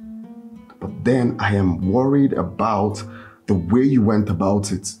 But then I am worried about the way you went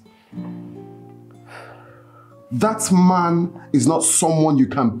about it. That man is not someone you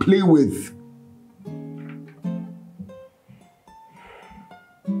can play with.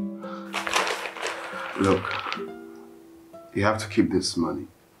 Look, you have to keep this money.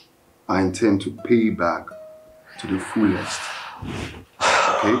 I intend to pay back to the fullest.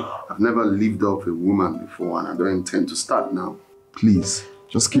 Okay? I've never lived off a woman before and I don't intend to start now. Please,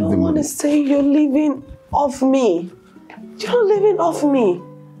 just keep the money. I don't want to say you're living off me. You're not living off me.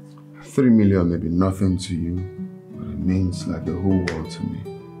 3 million may be nothing to you, but it means like the whole world to me.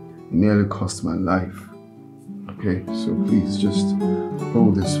 It nearly cost my life. Okay, so please just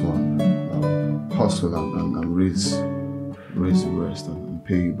hold this one. Hustle and raise the rest and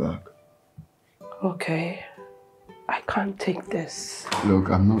pay you back. Okay. I can't take this. Look,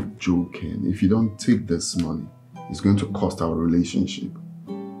 I'm not joking. If you don't take this money, it's going to cost our relationship.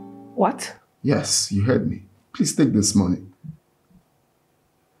 What? Yes, you heard me. Please take this money.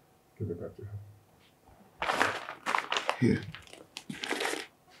 Give it back to her. Here.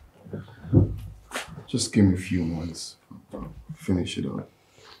 Just give me a few months. I'll finish it up.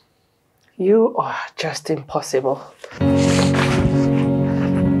 You are just impossible.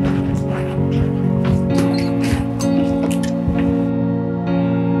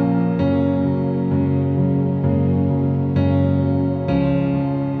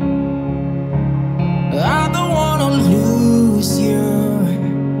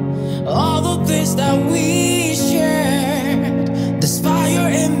 That we shared, this fire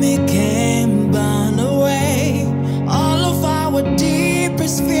in me can burn away all of our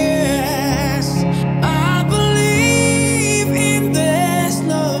deepest fears. I believe in this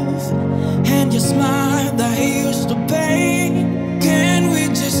love and your smile that heals the pain. Can we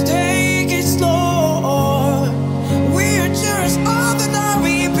just take it slow? We're just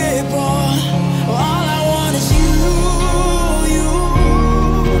ordinary people. All I want is you.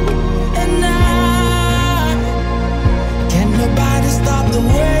 Stop the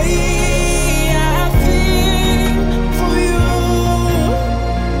way I feel for you.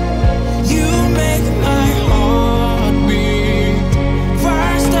 You make my heart beat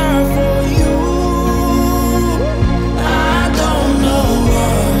faster for you. I don't know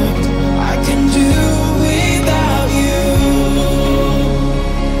what I can do without you.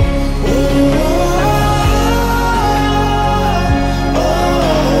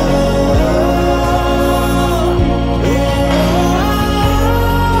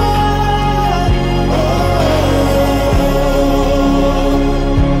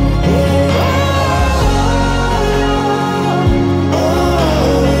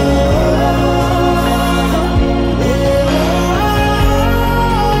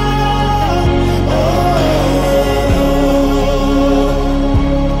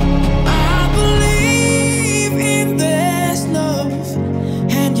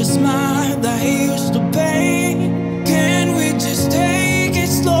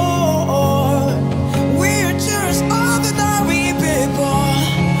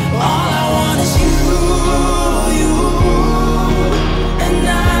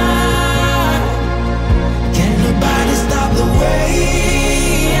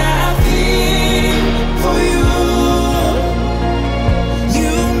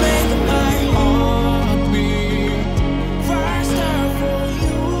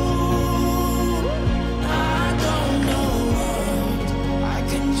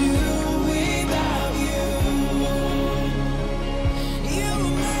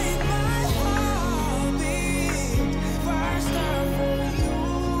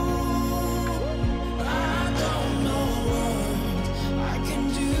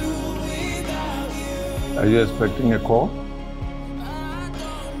 Are you expecting a call?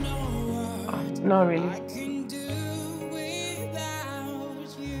 Not really.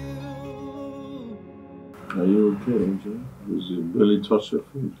 Are you okay, Angel? Does your belly touch your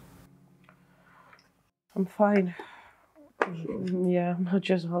food? I'm fine. Sure. Yeah, I'm not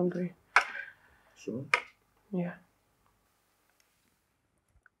just hungry. Sure. Yeah.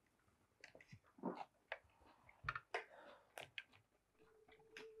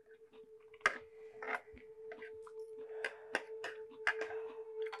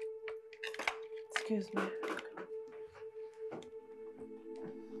 Excuse me.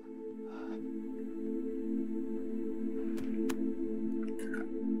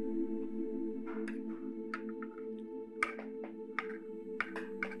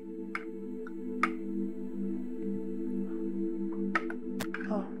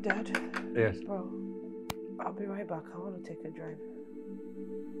 Oh, Dad? Yes. Bro, I'll be right back. I want to take a drive.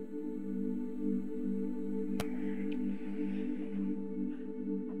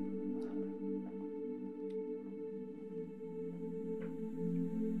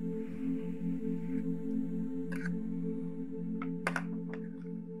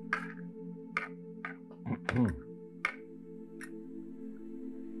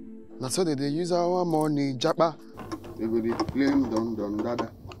 Now so they use our money, japa. They go dey claim don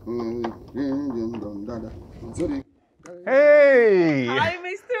dada. Hey! Hi,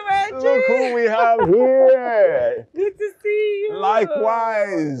 Mr. Reggie. Look who we have here! Good to see you.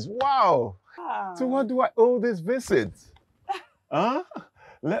 Likewise! Wow! Ah. To what do I owe this visit? Huh?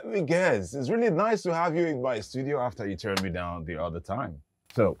 Let me guess. It's really nice to have you in my studio after you turned me down the other time.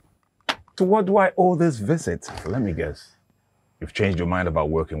 So, to what do I owe this visit? Let me guess. You've changed your mind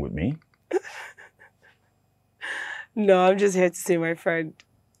about working with me? No, I'm just here to see my friend.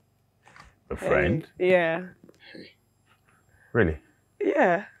 A friend? Yeah. Really?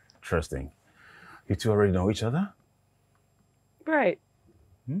 Yeah. Interesting. You two already know each other? Right.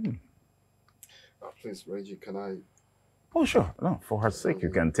 Oh, please, Reggie, can I? Oh, sure. No, for her sake, you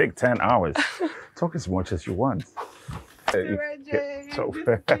can take 10 hours. Talk as much as you want. Reggie, So,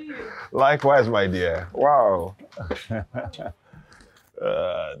 good to see you. likewise, my dear. Wow.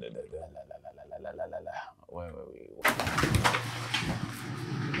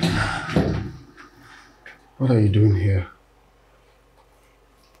 What are you doing here?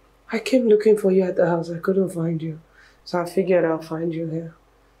 I came looking for you at the house. I couldn't find you. So I figured I'll find you here.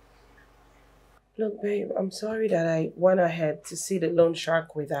 Look, babe, I'm sorry that I went ahead to see the loan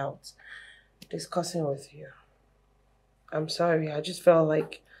shark without discussing with you. I'm sorry. I just felt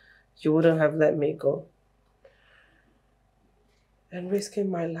like you wouldn't have let me go. And risking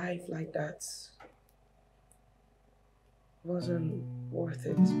my life like that wasn't worth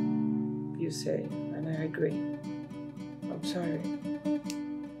it, you say, and I agree. I'm sorry.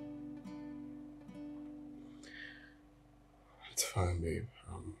 It's fine, babe.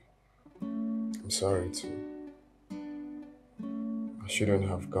 I'm sorry too. I shouldn't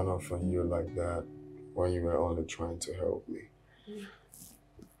have gone off on you like that when you were only trying to help me.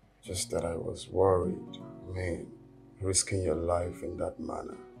 Just that I was worried. Man, risking your life in that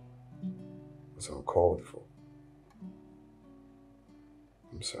manner was uncalled for.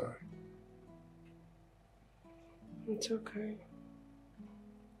 I'm sorry. It's okay.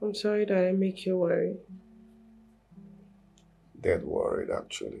 I'm sorry that I make you worry. Dead worried,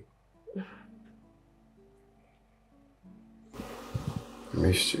 actually. I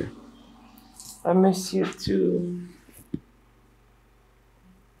missed you. I miss you too.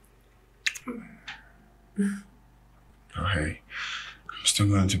 Oh, hey, I'm still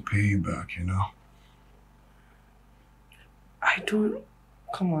going to pay you back, you know? I don't...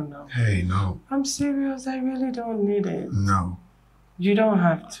 Come on now. Hey, no. I'm serious. I really don't need it. No. You don't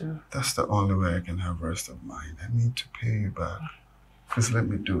have to. That's the only way I can have rest of mind. I need to pay you back. Please let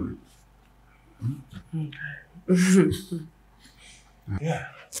me do it. Okay. Yeah.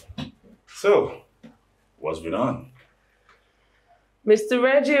 So, what's been on? Mr.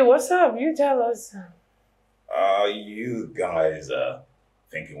 Reggie, what's up? You tell us. You guys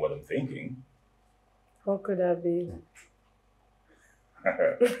thinking what I'm thinking? What could that be?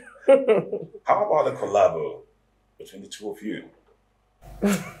 How about a collabo between the two of you?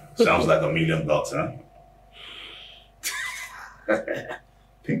 Sounds like $1 million, huh?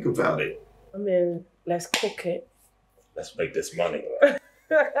 Think about it. I mean, let's cook it. Let's make this money.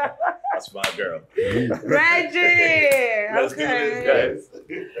 That's my girl. Reggie! Let's do this, guys.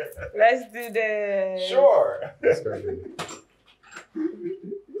 Let's do this. Sure. I'm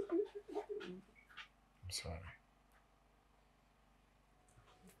sorry.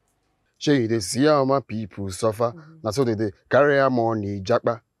 Shay, they see how my people suffer. That's what they carry our money,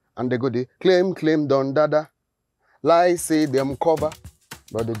 jackba. And they go, they claim, don dada. Lie, say them cover.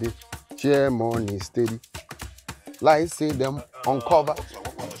 But they share money steady. Lie, say them uncover.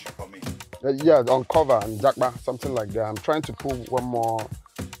 Yeah, uncover and jackba, something like that. I'm trying to pull one more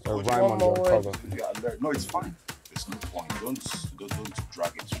rhyme on the uncover. Yeah, no, it's fine. There's no point. Don't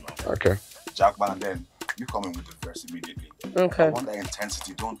drag it too long. Okay. Jackba, and then you come in with the verse immediately. Okay. I want that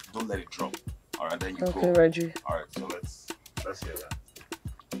intensity. Don't let it drop. All right, then you go. Okay, Reggie. All right, so let's hear that.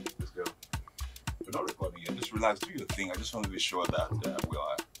 Let's go. We're not recording yet. Just relax. Do your thing. I just want to be sure that we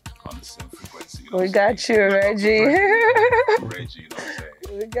are on the same frequency. You know We got you, Reggie. Reggie, you know what I'm saying?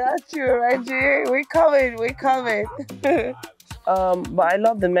 We got you, Reggie. We coming. But I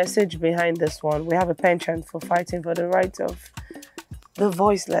love the message behind this one. We have a penchant for fighting for the rights of the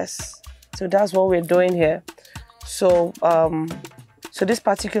voiceless. So that's what we're doing here. So so this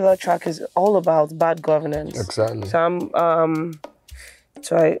particular track is all about bad governance. Exactly. So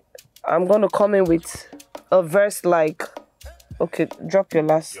I'm gonna come in with a verse like, okay, drop your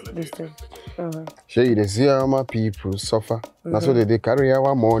last listen. Shay, they see how my people suffer. That's what they carry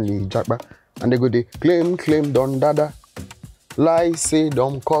our money, jackba. And they go, they claim, don dada. Lie, say,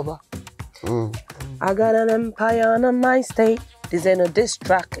 don't cover. I got an empire on my state. This ain't a diss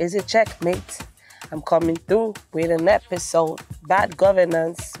track, it's a checkmate. I'm coming through with an episode. Bad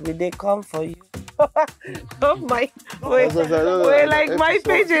governance, will they come for you? Oh my, wait, like my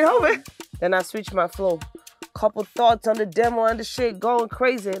pigeon, Then I switch my flow. Couple thoughts on the demo and the shit going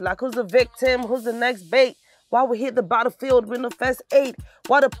crazy. Like who's the victim, who's the next bait? Why we hit the battlefield with no first aid?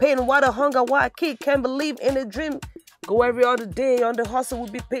 Why the pain, why the hunger, why a kid can't believe in a dream? Go every other day on the hustle, we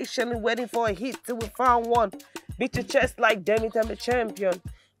be patiently waiting for a hit till we found one. Beat your chest like damn it, I'm a champion.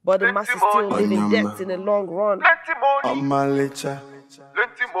 But the masses still live in debt in the long run. On my lecha,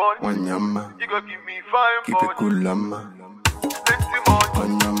 Wanyama, you go give me fine, keep it cool, lama.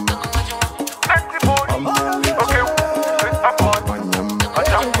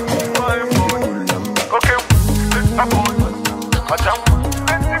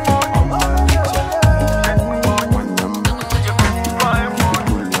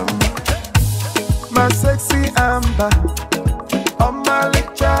 My sexy amber, on my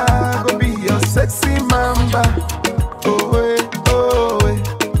lecture, go be your sexy mamba. Oh,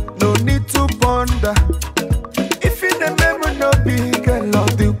 no need to ponder. If you remember no big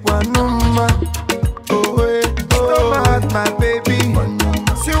love the one my heart, my baby.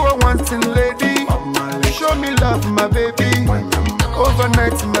 See what wanting lady. Show me love, my baby.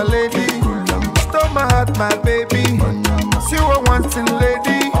 Overnight, my lady. Stole my heart, my baby. See what wanting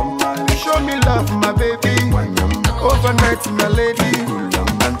lady. Show me love, my baby. Overnight, my lady.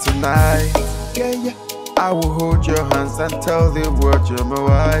 And tonight, I will hold your hands and tell the world you're my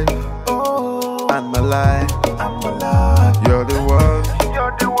wife. And my life, you're the one.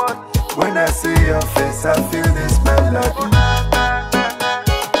 When I see your face, I feel this melody.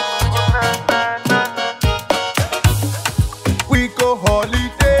 We go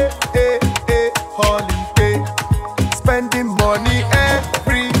holiday, holiday. Spending money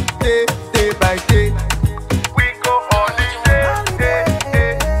every day, day by day. We go holiday,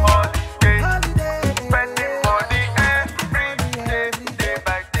 holiday. Spending money every day, day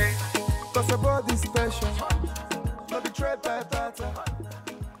by day. Cause your body's special, not betrayed by that.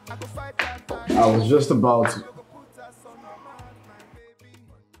 I was just about to.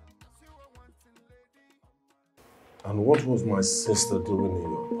 And what was my sister doing in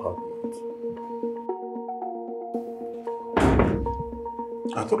your apartment?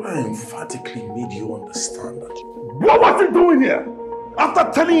 I thought I emphatically made you understand that. What was he doing here? After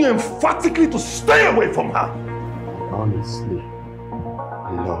telling you emphatically to stay away from her. Honestly,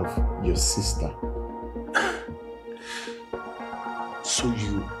 I love your sister. So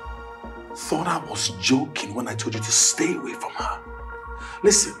you thought I was joking when I told you to stay away from her.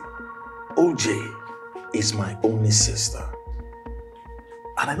 Listen, OJ is my only sister.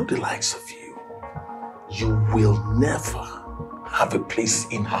 And I know the likes of you. You will never have a place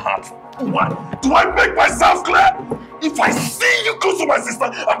in her heart. What? Do I make myself clear? If I see you close to my sister,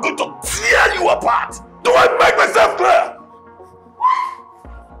 I'm going to tear you apart. Do I make myself clear?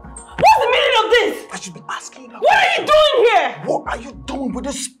 What's the meaning of this? I should be asking that. What are you doing here? What are you doing with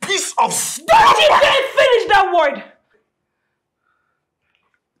this piece of stuff? Don't you dare finish that word!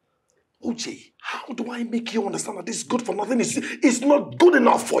 OJ, how do I make you understand that this good for nothing is not good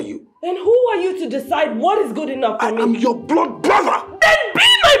enough for you? And who are you to decide what is good enough for me? I am your blood brother! Then be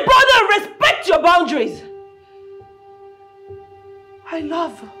my brother and respect your boundaries! I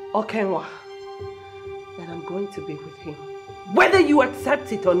love Okenwa. And I'm going to be with him. Whether you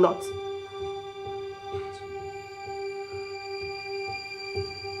accept it or not.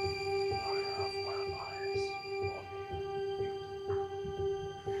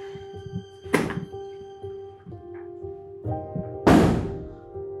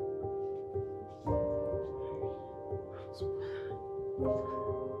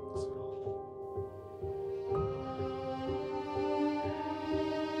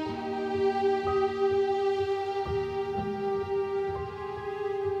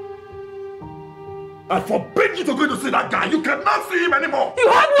 I forbid you to go to see that guy. You cannot see him anymore. You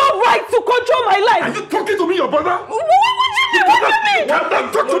have no right to control my life. Are you talking to me, your brother? What do you mean? You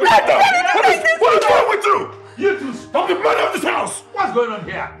cannot talk to me like that. What is wrong with you? You two, stop the money of this house. What's going on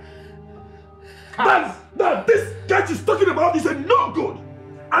here? That this guy she's talking about is a no good.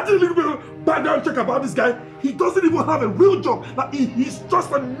 I did a little bit of background check about this guy. He doesn't even have a real job. Like he's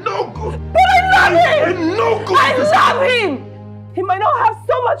just a no good. But I love him. A no good. I love him. He might not have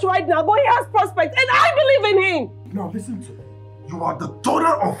so much right now, but he has prospects, and I believe in him. Now listen to me. You are the daughter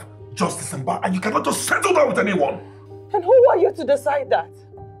of Justice Mba, and you cannot just settle down with anyone. And who are you to decide that?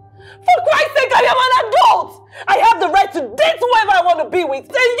 For Christ's sake, I am an adult. I have the right to date whoever I want to be with,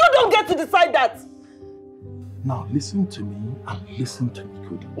 and you don't get to decide that. Now listen to me, and listen to me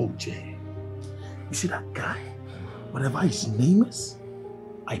good, OJ. You see that guy? Whatever his name is,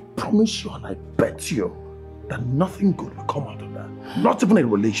 I promise you and I bet you that nothing good will come out of that. Not even a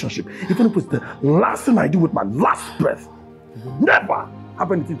relationship. Even if it's the last thing I do with my last breath, it will never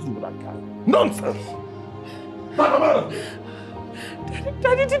have anything to do with that guy. Nonsense!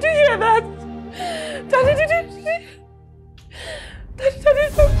 Daddy, did you hear that? Daddy, did you? Daddy,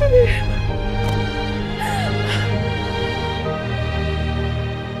 talk to me.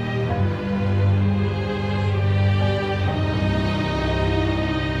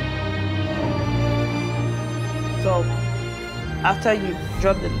 So, after you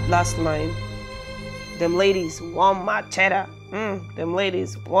drop the last line, them ladies want my cheddar. Them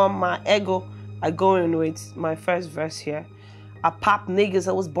ladies want my ego. I go in with my first verse here. I pop niggas,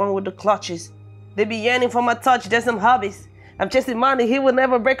 I was born with the clutches. They be yearning for my touch, there's some hobbies. I'm chasing money, he will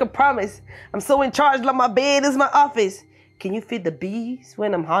never break a promise. I'm so in charge, like my bed is my office. Can you feed the bees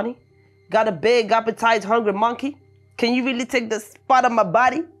when I'm honey? Got a big appetite, hungry monkey? Can you really take the spot of my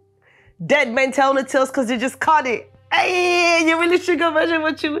body? Dead men telling the tales cause you just caught it. Hey, you really sugar version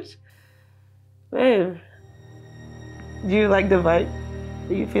what you wish. Babe, do you like the vibe?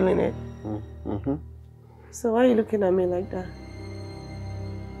 Are you feeling it? Mm-hmm. So why are you looking at me like that?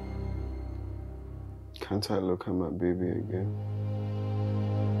 Can't I look at my baby again?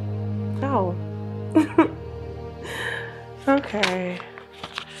 No. Okay.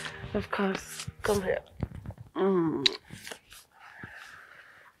 Of course. Come here.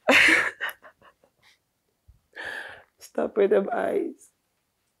 Stop with them eyes.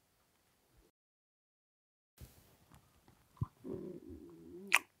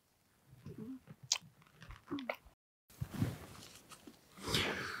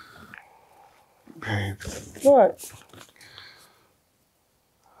 Babe. What?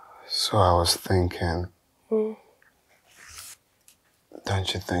 So I was thinking, don't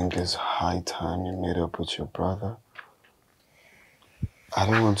you think it's high time you made up with your brother? I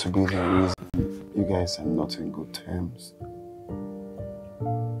don't want to be the reason you guys are not in good terms.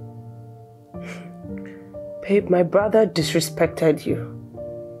 Babe, my brother disrespected you.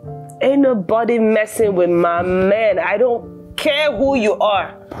 Ain't nobody messing with my man. I don't care who you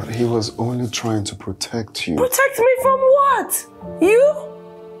are. But he was only trying to protect you. Protect me from what? You?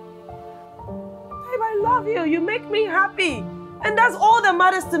 Babe, I love you. You make me happy. And that's all that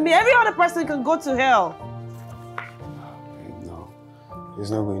matters to me. Every other person can go to hell. Babe, no. He's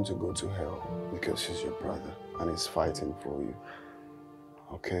not going to go to hell because he's your brother and he's fighting for you.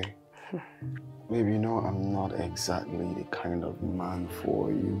 Okay? Babe, you know I'm not exactly the kind of man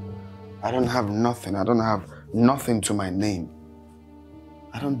for you. I don't have nothing. I don't have nothing to my name.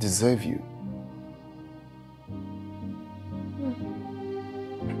 I don't deserve you.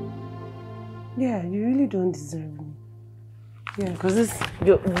 Yeah, you really don't deserve me. Yeah, because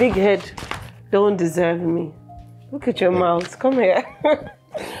your big head don't deserve me. Look at your mouth. Come here.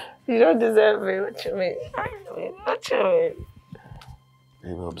 You don't deserve me. What you mean? What you mean?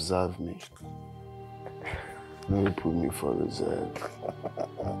 Babe, observe me. Maybe put me for reserve.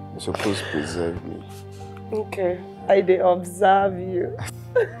 You're supposed to preserve me. Okay, I did observe you.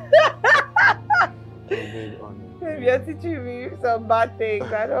 Babe, you're teaching me some bad things.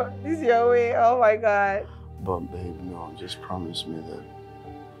 This is your way. Oh my God. But babe, no, just promise me that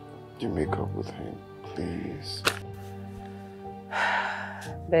you make up with him, please.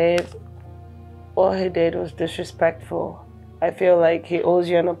 Babe, what he did was disrespectful. I feel like he owes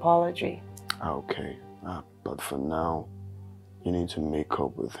you an apology. Okay, but for now, you need to make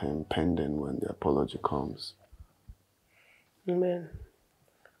up with him pending when the apology comes. Amen.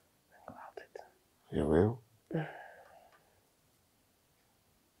 You will?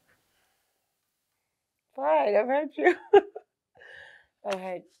 Fine, I've heard you.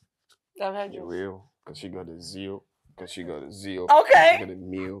 I've heard you. You will, because she got a zeal. Because she got a zeal. Okay. You got a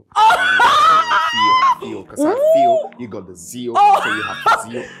meal. Feel. Because I feel you got the zeal, so you have the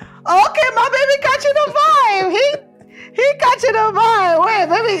zeal. Okay, my baby catching the vibe. He catching the vibe. Wait,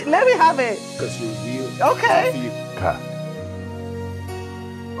 let me have it. Because you real. Okay. Ka.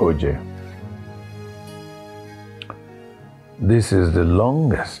 OJ. This is the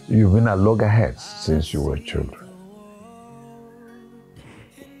longest you've been at loggerheads since you were children.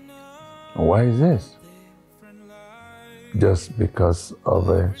 Why is this? Just because of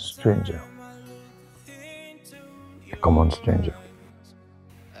a stranger. A common stranger.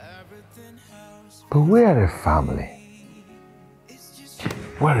 But we are a family.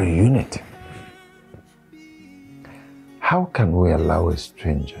 We're a unit. How can we allow a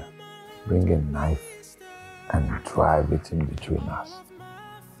stranger bring a knife and drive it in between us?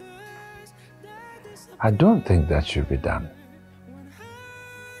 I don't think that should be done.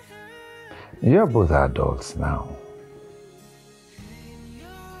 You're both adults now.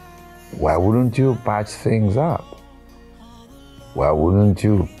 why wouldn't you patch things up? Why wouldn't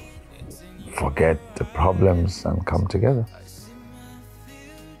you forget the problems and come together?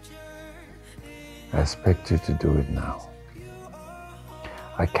 I expect you to do it now.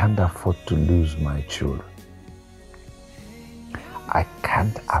 I can't afford to lose my children. I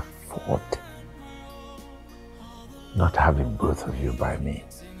can't afford not having both of you by me.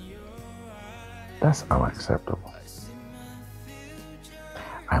 That's unacceptable.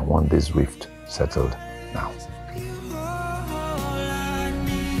 I want this rift settled now.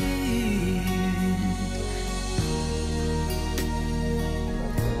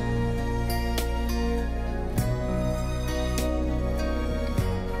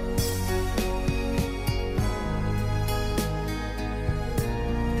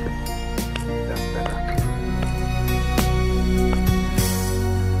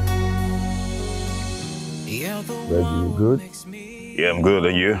 Reggie, you good? Yeah, I'm good.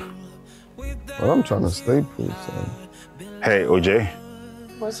 And you? Well, I'm trying to stay put, son. Hey, OJ.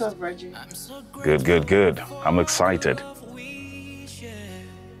 What's up, Reggie? Good. I'm excited.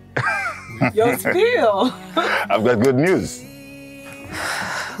 Yo, Spill! I've got good news.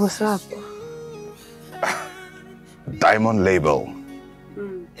 What's up? Diamond Label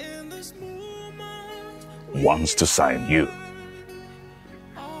wants to sign you.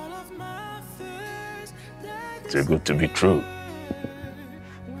 Too good to be true.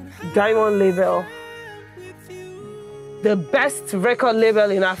 Diamond Label. The best record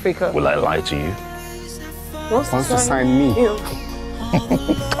label in Africa. Will I lie to you? Wants to sign me.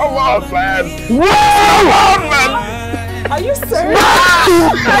 Come on, man! Whoa! Come on, man! Are you serious?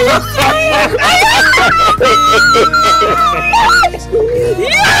 Are you serious? Yes! You did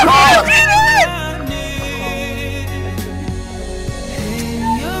it!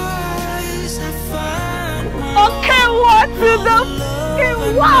 Okay, what to the fucking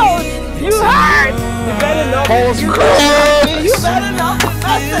world? You heard? You better know. You better know.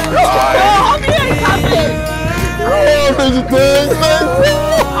 Oh, me ain't coming. Good.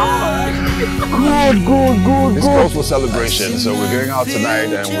 This calls for celebration, so we're going out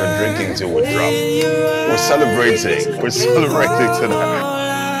tonight and we're drinking till we're drunk. We're celebrating tonight.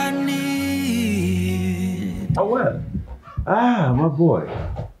 Oh, well. My boy.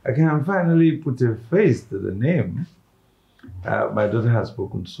 I can finally put a face to the name. My daughter has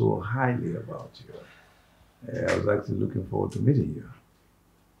spoken so highly about you. I was actually looking forward to meeting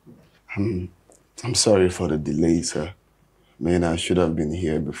you. I'm sorry for the delay, sir. Man, I should have been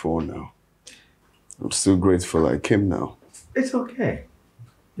here before now. I'm still grateful I came now. It's okay.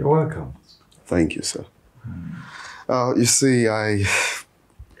 You're welcome. Thank you, sir. You see, I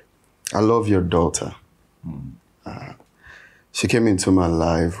love your daughter. She came into my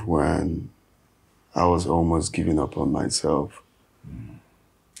life when I was almost giving up on myself.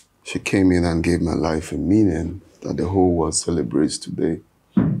 She came in and gave my life a meaning that the whole world celebrates today.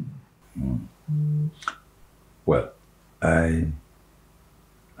 Well, I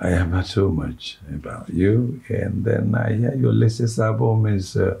have heard so much about you, and then I hear your latest album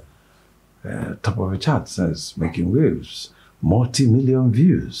is top of the charts, it's making waves, multi-million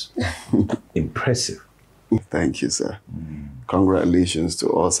views. Impressive. Thank you, sir. Congratulations to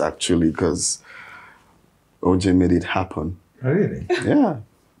us, actually, because OJ made it happen. Oh, really? Yeah.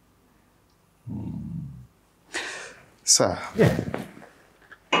 Sir. Yeah.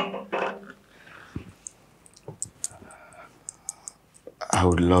 I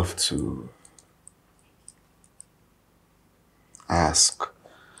would love to ask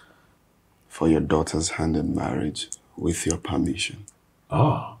for your daughter's hand in marriage with your permission.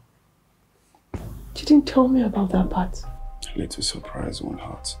 Oh. You didn't tell me about that part. A little surprise won't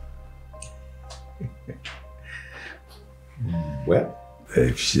hurt. Well,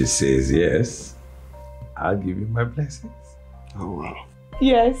 if she says yes, I'll give you my blessings. Oh, wow.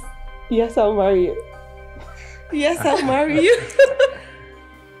 Yes, I'll marry you. Yes, I'll marry you.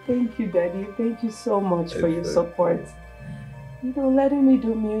 Thank you, Daddy. Thank you so much for your support. You know, letting me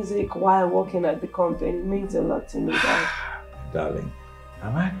do music while working at the company means a lot to me, Dad. Darling,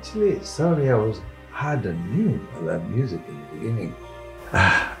 I'm actually sorry I was hard on you for that music in the beginning.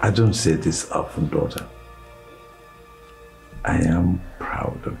 I don't say this often, daughter. I am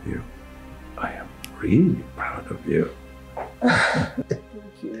proud of you. I am really proud of you.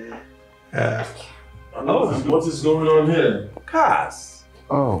 Thank you. What is going on here? Cass.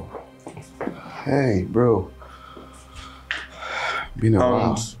 Oh. Hey, bro. Been a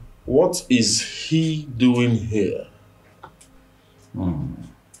while. What is he doing here?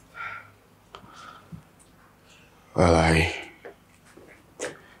 Well, I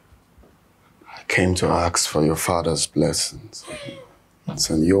came to ask for your father's blessings. blessings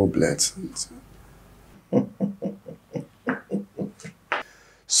and your blessings.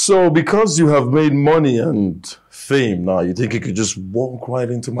 So, because you have made money and fame now, you think you could just walk right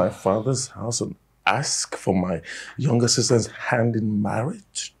into my father's house and ask for my younger sister's hand in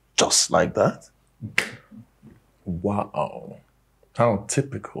marriage? Just like that? Wow. How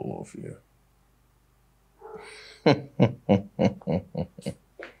typical of you.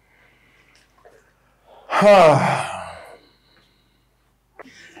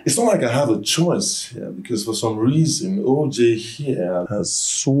 It's not like I have a choice here because for some reason, OJ here has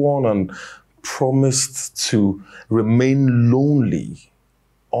sworn and promised to remain lonely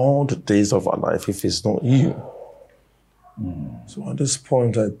all the days of our life if it's not you. So at this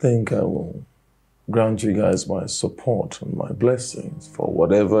point, I think I will grant you guys my support and my blessings for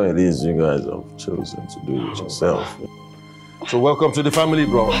whatever it is you guys have chosen to do with yourself. So welcome to the family,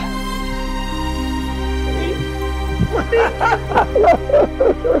 bro.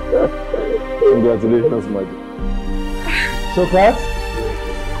 Congratulations, my dear. So, class?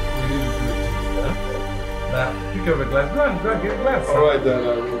 Now, pick up a glass. Go and get a glass. All right, then. I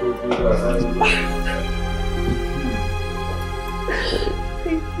will go do that.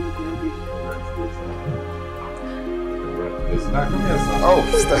 Oh,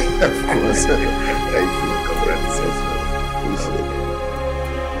 thank you, of course. Thank you. Congratulations. Appreciate it.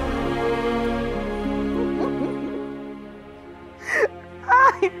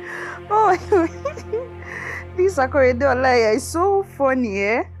 Oh, this Akoredola is so funny,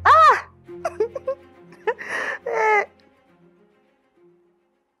 eh? Ah!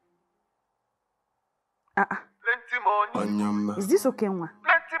 Is this okay, Nwa?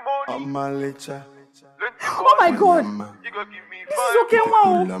 Oh my God! This is okay,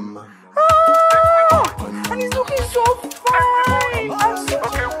 Nwa. Ah! And he's looking so fine! And so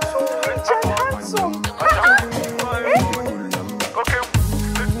rich and handsome!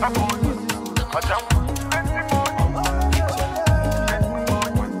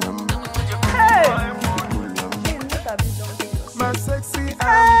 My sexy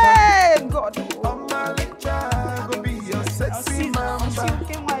Hey, God! go be your sexy mama.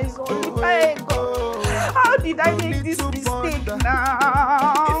 Hey, God! How did I make this mistake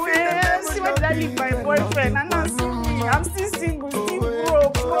now? See, where did I leave my boyfriend? And now see me, I'm still single, still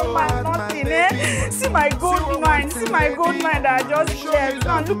broke man, nothing, eh? See my gold mine that I just shared.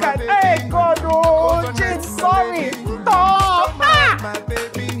 Now look at, hey, God, oh, Jane, sorry. Stop! My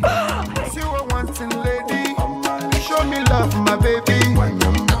baby, you a wanting lady. Show me love, my baby.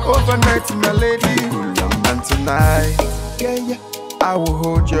 Overnight, my lady. And tonight, I will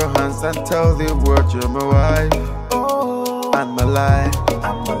hold your hands and tell the world you're my wife. And my life,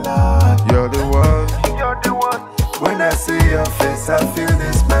 you're the one. When I see your face, I feel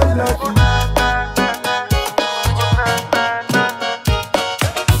this melody.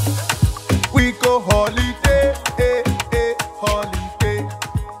 We go holiday, holiday.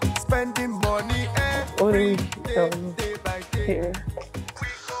 Spending money every day by day. Here.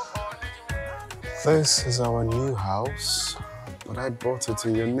 This is our new house, but I bought it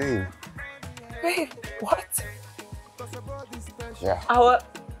in your name. Wait, what? Yeah.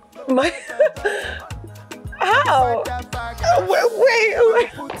 My... How? Wait.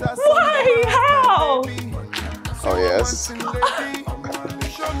 Why? How? Oh, yes.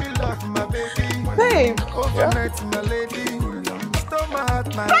 Babe. Yeah.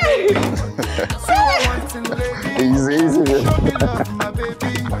 Easy.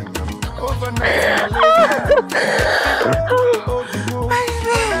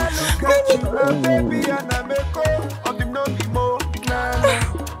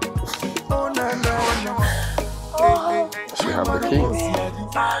 She have the keys.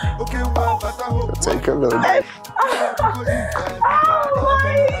 Take a look. Oh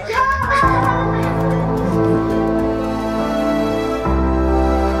my God!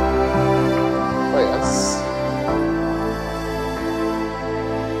 Oh, yes.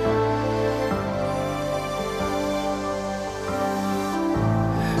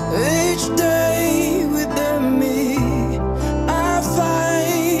 Each day with me, I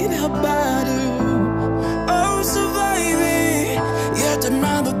fight a battle. I'm surviving yet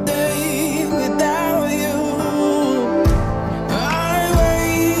another day without you. I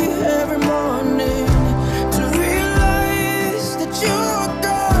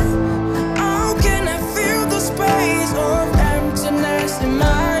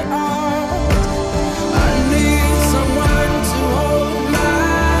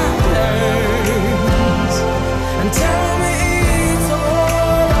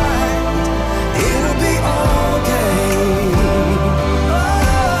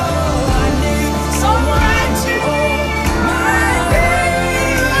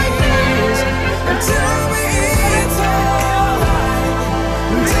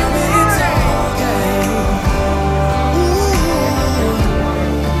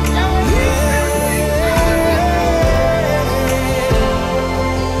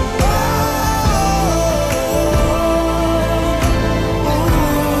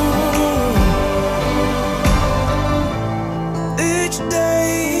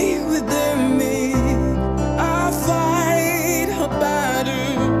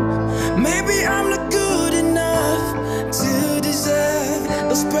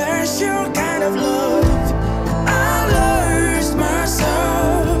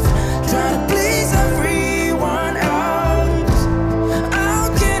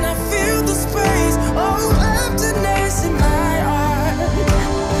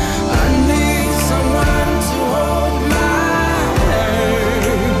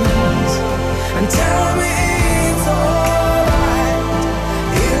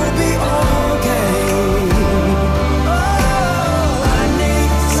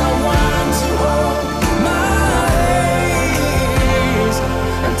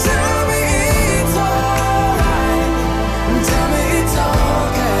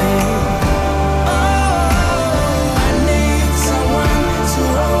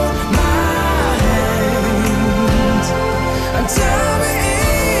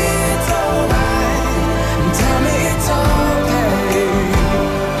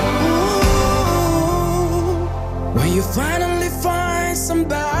you finally find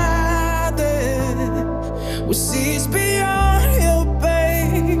somebody who sees beyond your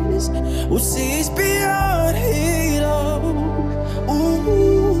base, who sees beyond